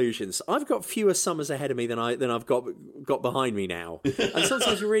under no illusions. I've got fewer summers ahead of me than I've got behind me now. And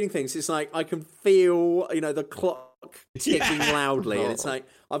sometimes you're reading things, it's like I can feel, the clock ticking loudly, and it's like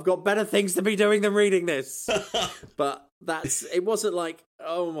I've got better things to be doing than reading this. But it wasn't like,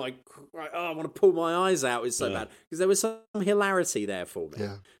 oh my, I want to pull my eyes out. It's so bad, because there was some hilarity there for me.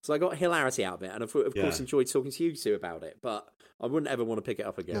 Yeah. So I got hilarity out of it, and of course enjoyed talking to you two about it. But I wouldn't ever want to pick it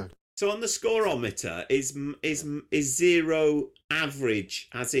up again. No. So on the scoreometer, is 0 average,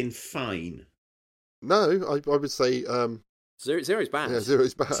 as in fine? No, I would say Zero's bad. Yeah,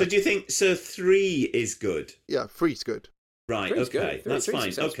 0's bad. So do you think 3 is good? Yeah, 3's good. Right, 3's okay, good. that's 3's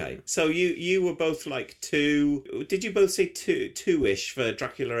fine. successful. Okay, so you were both like 2. Did you both say 2-ish for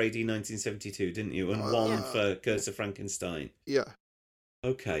Dracula AD 1972, didn't you? And 1 for Curse of Frankenstein. Yeah.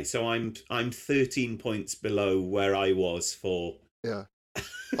 Okay, so I'm 13 points below where I was for. Yeah.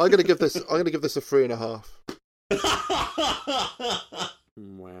 I'm gonna give this a 3.5.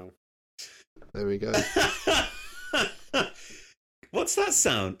 Wow. There we go. What's that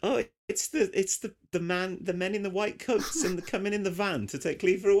sound? Oh, it's the men in the white coats and coming in the van to take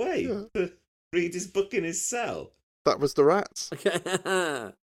Cleaver away to read his book in his cell. That was the rats.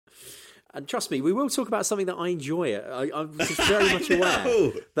 And trust me, we will talk about something that I enjoy. I'm very much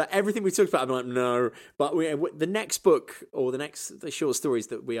aware that everything we talked about, I'm like, no. But the next book, or the short stories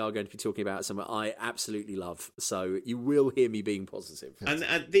that we are going to be talking about, something I absolutely love. So you will hear me being positive. And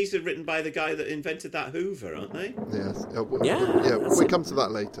these are written by the guy that invented that Hoover, aren't they? Yes. Yeah. We'll come to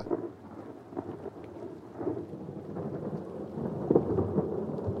that later.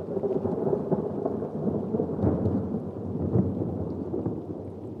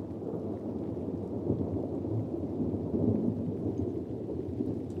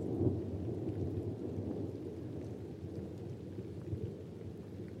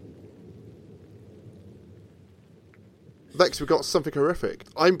 Next, we've got something horrific.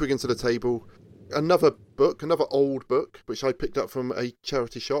 I'm bringing to the table another old book, which I picked up from a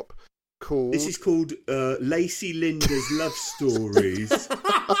charity shop called... This is called Lacey Linda's Love Stories.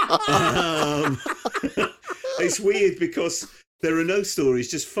 It's weird because there are no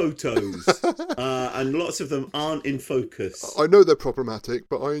stories, just photos. And lots of them aren't in focus. I know they're problematic,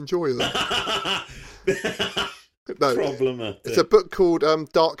 but I enjoy them. No, problematic. It's a book called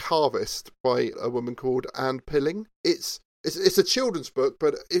Dark Harvest by a woman called Anne Pilling. It's a children's book,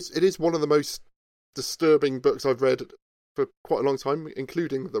 but it is one of the most disturbing books I've read for quite a long time,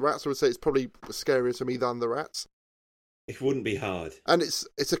 including the rats. I would say it's probably scarier to me than the rats. It wouldn't be hard. And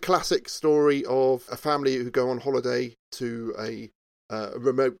it's a classic story of a family who go on holiday to a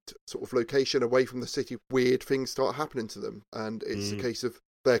remote sort of location away from the city. Weird things start happening to them, and it's a case of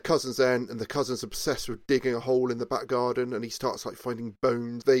their cousin's there, and the cousin's obsessed with digging a hole in the back garden, and he starts like finding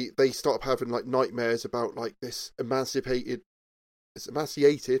bones. They start having like nightmares about like this emaciated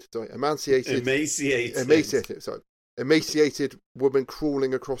woman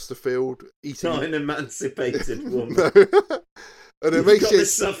crawling across the field, eating. Not an emancipated woman. No. An You've got the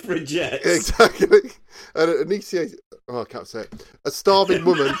suffragettes. Exactly. An emaciated. Oh, I can't say it. A starving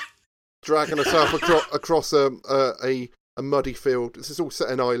woman dragging herself across a muddy field. This is all set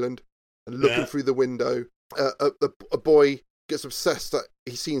in Ireland, and looking through the window, a boy gets obsessed that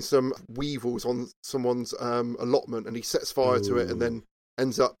he's seen some weevils on someone's allotment, and he sets fire to it, and then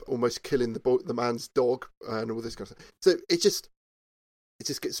ends up almost killing the man's dog and all this kind of stuff. So it just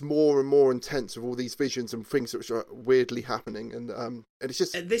gets more and more intense with all these visions and things which are weirdly happening, and it's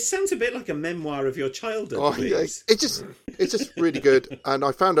just. This sounds a bit like a memoir of your childhood. Oh, yeah, it's just really good, and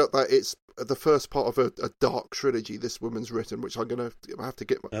I found out that it's the first part of a dark trilogy this woman's written, which I'm gonna have to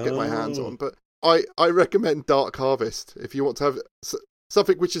get my hands on. But I recommend Dark Harvest if you want to have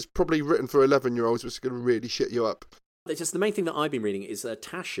something which is probably written for 11-year-olds, which is going to really shit you up. It's just the main thing that I've been reading is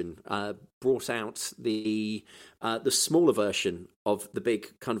Taschen brought out the smaller version of the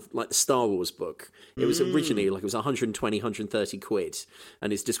big kind of like the Star Wars book. It was originally like it was 120, 130 quid,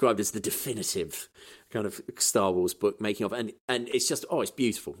 and it's described as the definitive kind of Star Wars book making of, and it's just it's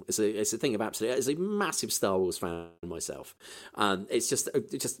beautiful. It's a thing of absolute. It's a massive Star Wars fan myself. It's just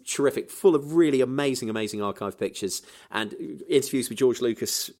terrific, full of really amazing archive pictures and interviews with George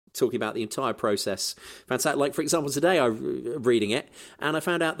Lucas talking about the entire process. Fantastic. Like for example, today I'm reading it, and I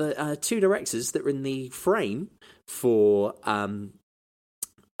found out that 2 directors that were in the frame for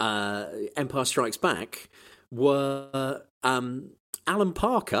Empire Strikes Back were Alan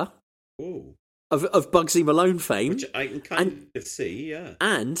Parker of Bugsy Malone fame, which I can kind of see, yeah,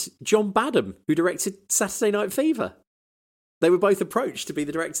 and John Badham, who directed Saturday Night Fever. They were both approached to be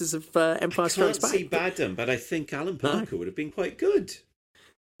the directors of Empire Strikes Back. I can't see Badham, but I think Alan Parker would have been quite good.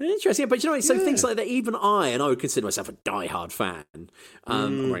 Interesting, but you know, so things like that, even I would consider myself a diehard fan.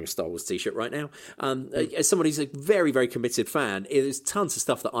 I'm wearing a Star Wars t-shirt right now. As somebody who's a very, very committed fan, there's tons of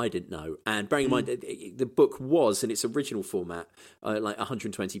stuff that I didn't know. And bearing in mind, the book was, in its original format, like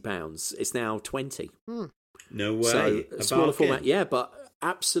 £120. It's now 20. No way. So, a smaller bargain. format, yeah, but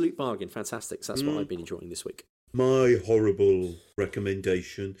absolute bargain. Fantastic. So that's what I've been enjoying this week. My horrible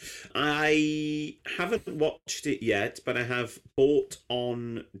recommendation. I haven't watched it yet, but I have bought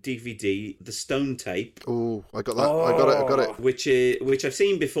on DVD the Stone Tape. Oh, I got that. I got it. Which I've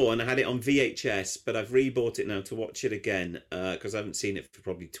seen before, and I had it on VHS, but I've rebought it now to watch it again because I haven't seen it for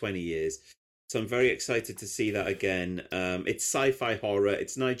probably 20 years. So I'm very excited to see that again. It's sci-fi horror.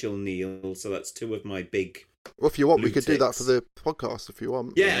 It's Nigel Neal, so that's two of my big. Well, if you want, we could do that for the podcast if you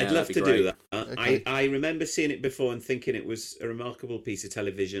want. Yeah, I'd love to do that. Okay. I remember seeing it before and thinking it was a remarkable piece of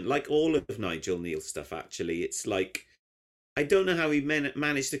television. Like all of Nigel Neal's stuff, actually. It's like, I don't know how he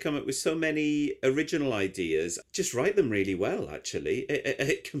managed to come up with so many original ideas. Just write them really well, actually.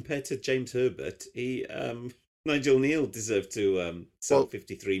 Compared to James Herbert, Nigel Neal deserved to sell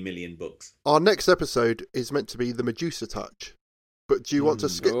 53 million books. Our next episode is meant to be the Medusa Touch. But do you want to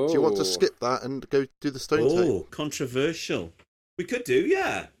skip? Do you want to skip that and go do the Stone Tape? Oh, controversial. We could do,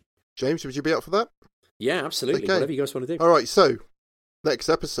 yeah. James, would you be up for that? Yeah, absolutely. Okay. Whatever you guys want to do. All right. So, next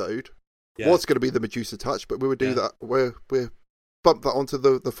episode was going to be the Medusa Touch, but we would do that. We'll bump that onto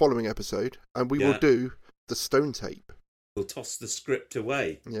the following episode, and we will do the Stone Tape. We'll toss the script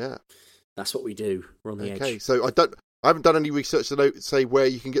away. Yeah, that's what we do. We're on the edge. Okay. So I haven't done any research to say where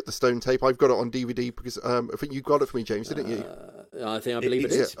you can get the Stone Tape. I've got it on DVD because I think you got it for me, James, didn't you? I believe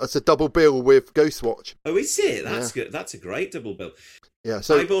it is. Yeah, it's a double bill with Ghostwatch. Oh, is it? That's good. That's a great double bill. Yeah.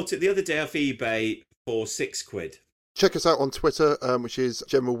 So I bought it the other day off eBay for £6. Check us out on Twitter, which is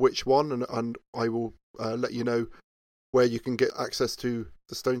General Witch One, and I will let you know where you can get access to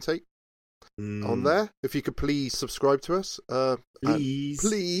the Stone Tape on there. If you could please subscribe to us,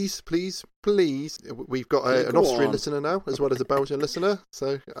 please. We've got an Austrian listener now, as well as a Belgian listener.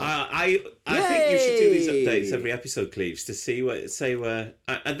 So I think you should do these updates every episode, Cleves, to see where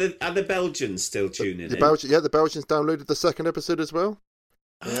are the Belgians still tuning in? The Belgians downloaded the second episode as well.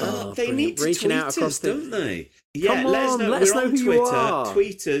 They need to tweet out us, don't they? Come on, let us know who Twitter. you are.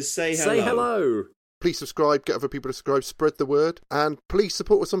 Tweet us, say hello. Say hello. Please subscribe, get other people to subscribe, spread the word, and please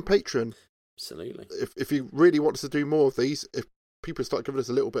support us on Patreon. Absolutely. If you really want us to do more of these, if people start giving us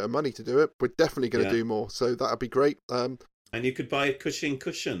a little bit of money to do it, we're definitely going to do more. So that'd be great. And you could buy a cushion at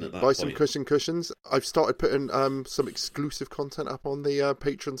that point. Buy some cushions. I've started putting some exclusive content up on the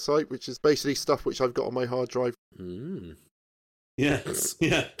Patreon site, which is basically stuff which I've got on my hard drive. Yes.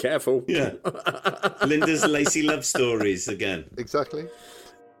 Yeah. Careful. Yeah. Linda's Lacey love stories again. Exactly.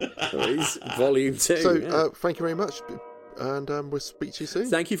 Volume 2. So thank you very much. And we'll speak to you soon.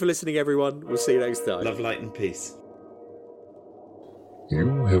 Thank you for listening, everyone. We'll see you next time. Love, light, and peace.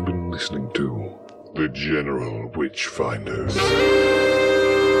 You have been listening to The General Witchfinders.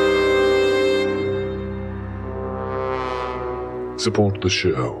 Support the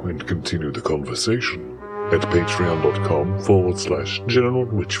show and continue the conversation at patreon.com/General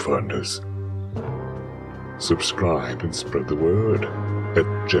Witchfinders. Subscribe and spread the word at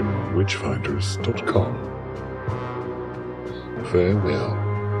generalwitchfinders.com. Farewell,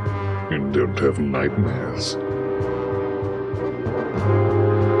 and don't have nightmares.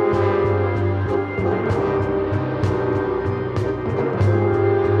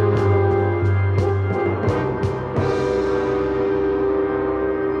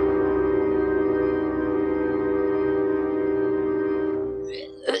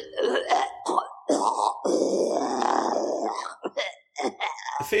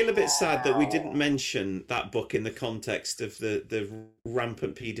 I feel a bit sad that we didn't mention that book in the context of the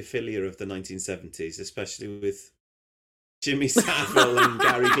rampant paedophilia of the 1970s, especially with Jimmy Savile and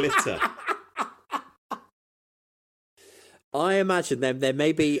Gary Glitter. I imagine there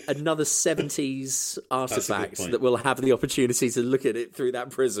may be another 70s artifact that will have the opportunity to look at it through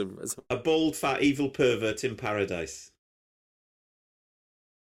that prism. A bald, fat, evil pervert in paradise.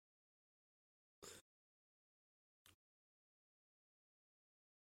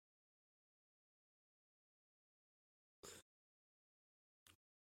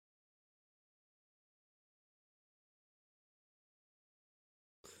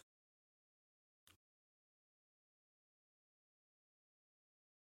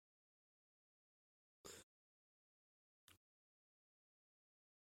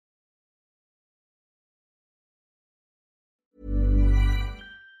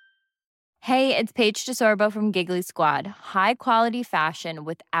 Hey, it's Paige DeSorbo from Giggly Squad. High quality fashion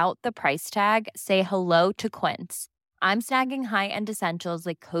without the price tag. Say hello to Quince. I'm snagging high-end essentials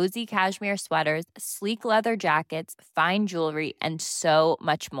like cozy cashmere sweaters, sleek leather jackets, fine jewelry, and so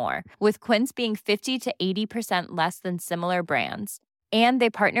much more. With Quince being 50 to 80% less than similar brands. And they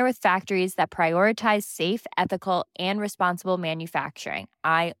partner with factories that prioritize safe, ethical, and responsible manufacturing.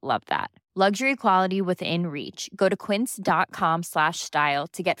 I love that. Luxury quality within reach. Go to quince.com/style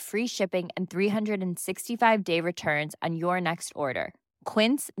to get free shipping and 365-day returns on your next order.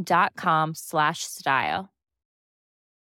 Quince.com/style.